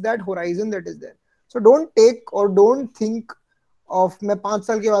 so it's that horizon that is there. So don't take or don't think of मैं 5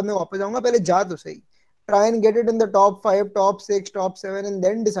 साल के बाद में वापस जाऊंगा, पहले जा तो सही. Try and get it in the top 5, top 6, top 7, and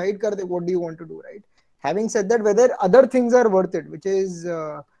then decide कर दे what do you want to do, right? Having said that, whether other things are worth it, which is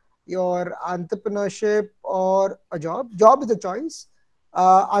your entrepreneurship or a job. Job is a choice.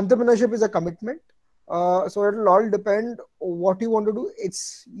 Entrepreneurship is a commitment. So it will all depend what you want to do.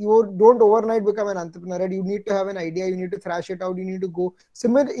 It's, you don't overnight become an entrepreneur, right? You need to have an idea, you need to thrash it out, you need to go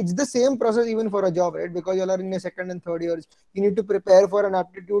similar. It's the same process even for a job, right? Because you are in your second and third years, you need to prepare for an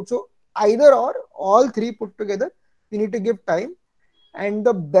aptitude. So either or, all three put together, you need to give time. And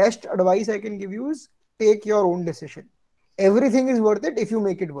the best advice I can give you is take your own decision. Everything is worth it if you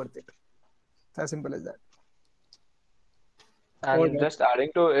make it worth it. It's as simple as that. All And right. just adding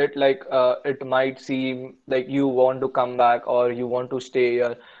to it, like it might seem like you want to come back or you want to stay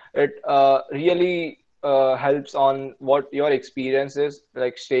here. it really helps on what your experience is,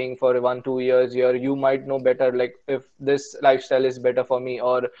 like staying for 1 2 years here. You might know better, like if this lifestyle is better for me,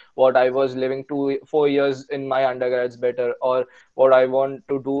 or what I was living 2 4 years in my undergrads better, or what I want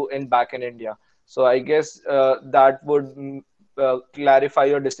to do in back in India. So I guess that would clarify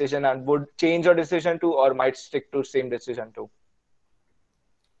your decision and would change your decision too, or might stick to same decision too.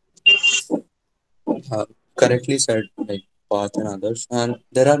 Uh, Correctly said, like Path and others. And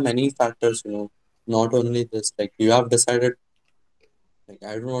there are many factors, not only this, like you have decided, like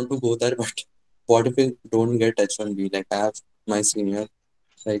I don't want to go there, but what if you don't get H1B? Like I have my senior,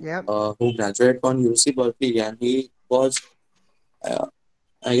 like Yeah. who graduated from UC Berkeley, and he was, uh,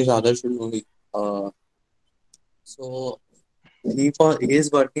 I guess others should know, so he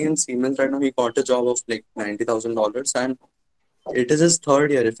is working in Siemens right now. He got a job of like $90,000, and it is his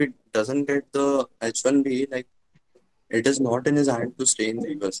third year. If he doesn't get the H1B, like it is not in his hand to stay in the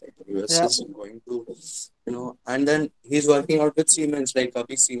US. Like the US Yeah. is going to, and then he's working out with Siemens. Like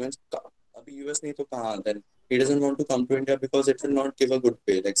abhi Siemens, abhi US nahi to kahan? Then he doesn't want to come to India because it will not give a good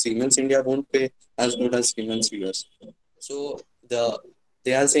pay. Like Siemens India won't pay as good as Siemens US. So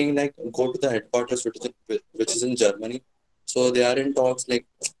they are saying like go to the headquarters, which is in Germany. So they are in talks, like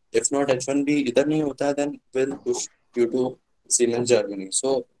if not H1B इधर नहीं होता है, then we'll push you to Siemens Germany.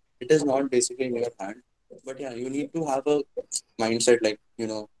 So it is not basically in your hand. But yeah, you need to have a mindset, like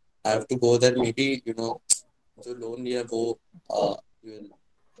I have to go there. Maybe जो loan लिया वो you will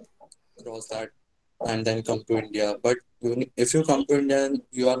cross that and then come to India. But if you come to India and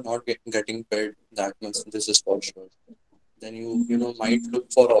you are not getting paid that much, this is for sure. Then you might look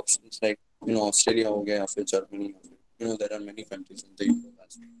for options like Australia हो गया या फिर Germany. There are many countries in the Europe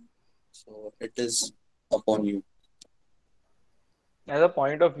as well. So it is upon you. As a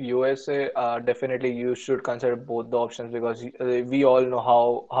point of USA, definitely you should consider both the options, because we all know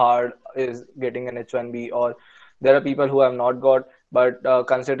how hard is getting an H1B, or there are people who have not got, but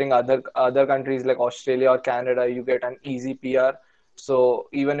considering other countries like Australia or Canada, you get an easy PR. So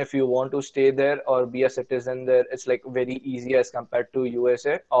even if you want to stay there or be a citizen there, it's like very easy as compared to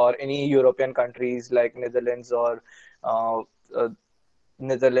USA or any European countries like Netherlands or uh, uh,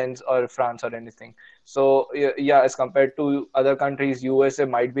 Netherlands or France or anything. So yeah, as compared to other countries, USA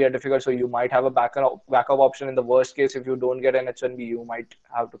might be a difficult. So you might have a backup option in the worst case. If you don't get an H1B, you might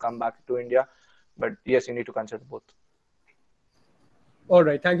have to come back to India. But yes, you need to consider both. All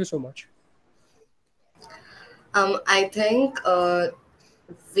right, thank you so much. I think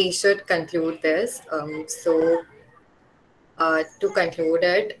we should conclude this. To conclude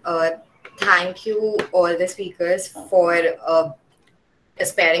it, thank you all the speakers for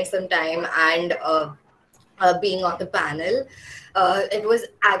sparing some time and being on the panel. It was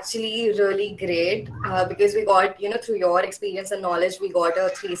actually really great because we got, through your experience and knowledge, we got a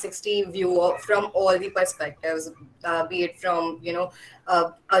 360 view from all the perspectives, be it from,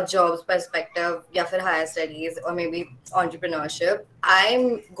 a jobs perspective, yeah, for higher studies, or maybe entrepreneurship.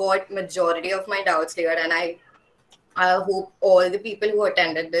 I got majority of my doubts cleared, and I hope all the people who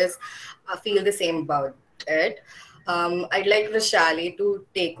attended this feel the same about it. I'd like Rashali to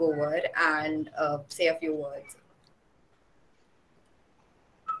take over and say a few words.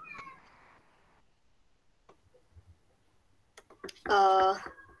 Uh,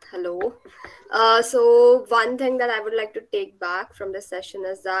 Hello. So one thing that I would like to take back from this session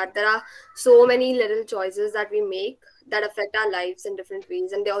is that there are so many little choices that we make that affect our lives in different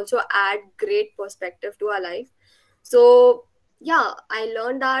ways, and they also add great perspective to our life. So yeah, I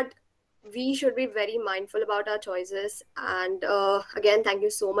learned that we should be very mindful about our choices. And again, thank you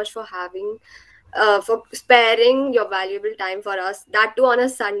so much for for sparing your valuable time for us. That too on a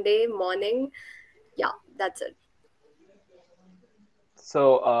Sunday morning. Yeah, that's it.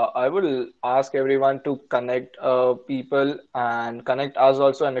 So I will ask everyone to connect people and connect us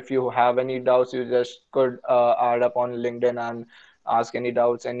also. And if you have any doubts, you just could add up on LinkedIn and ask any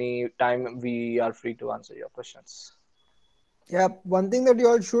doubts any time. We are free to answer your questions. Yeah, one thing that you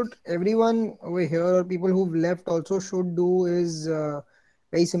all should, everyone over here or people who've left also should do is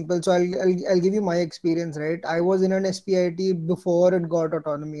very simple. So I'll give you my experience, right? I was in an SPIT before it got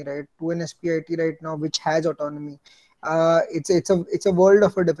autonomy, right? To an SPIT right now which has autonomy. It's a world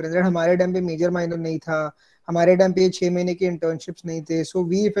of a difference, right? हमारे time पे major minor नहीं था, हमारे time पे 6 महीने की internships नहीं थे. So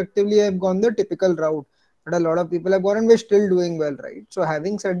we effectively have gone the typical route, but a lot of people have gone and we're still doing well, right? So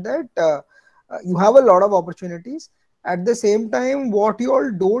having said that, you have a lot of opportunities. At the same time, what you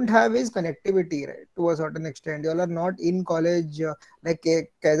all don't have is connectivity, right? To a certain extent, you all are not in college, like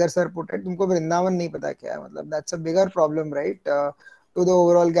Kaiser sir put it, तुमको वृंदावन नहीं पता क्या है, मतलब that's a bigger problem, right? to the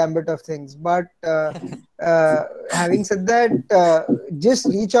overall gambit of things. But having said that, just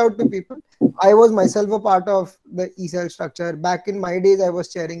reach out to people. I was myself a part of the e-cell structure. Back in my days, I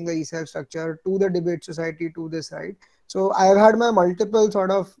was chairing the e-cell structure to the debate society to this side. So I've had my multiple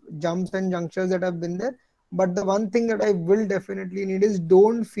sort of jumps and junctures that have been there. But the one thing that I will definitely need is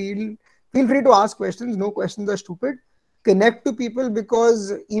don't feel free to ask questions. No questions are stupid. Connect to people,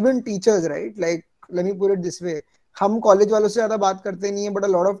 because even teachers, right? Like, let me put it this way. हम college वालों से ज्यादा बात करते नहीं है, but a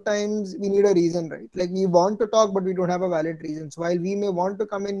lot of times we need a reason, right? Like we want to talk but we don't have a valid reason. So while we may want to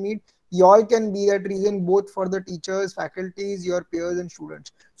come and meet, y'all can be that reason both for the teachers, faculties, your peers and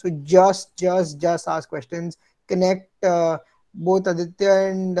students. So just ask questions, connect. Both Aditya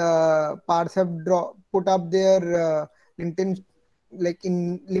and Parth have put up their LinkedIn, like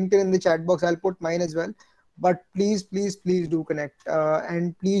in LinkedIn in the chat box. I'll put mine as well. But please do connect,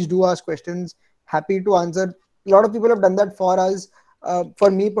 and please do ask questions. Happy to answer. A lot of people have done that for us. For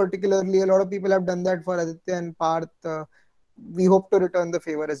me particularly, a lot of people have done that for Aditya and Parth. We hope to return the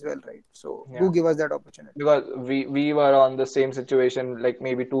favor as well, right? So Yeah. do give us that opportunity. Because we were on the same situation like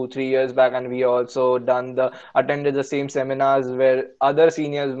maybe 2 3 years back, and we also attended the same seminars where other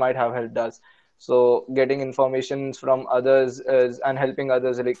seniors might have helped us. So getting information from others is, and helping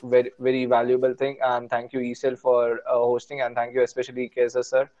others, like very very valuable thing. And thank you ESL for hosting, and thank you especially Kesa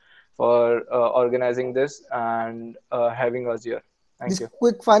sir for organizing this and having us here. Thank This you.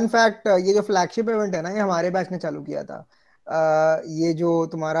 quick fun fact, ये जो flagship event है ना, ये हमारे batch ने चालू किया था. ये जो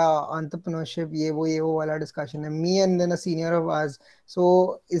तुम्हारा entrepreneurship, ये वो वाला डिस्कशन है, me and then a senior of ours. So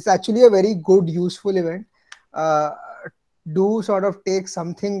it's actually a very good useful event. uh, do sort of take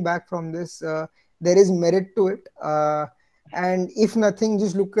something back from this. There is merit to it, and if nothing,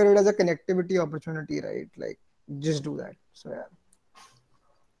 just look at it as a connectivity opportunity, right? Like, just do that. So yeah,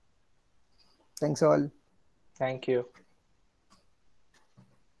 thanks all. Thank you.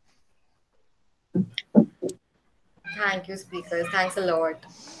 Thank you, speakers. Thanks a lot.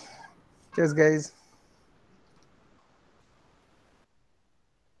 Cheers guys.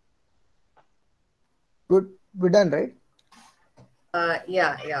 Good, we're done, right?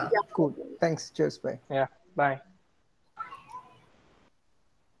 Yeah. Cool, thanks, cheers, bye. Yeah, bye.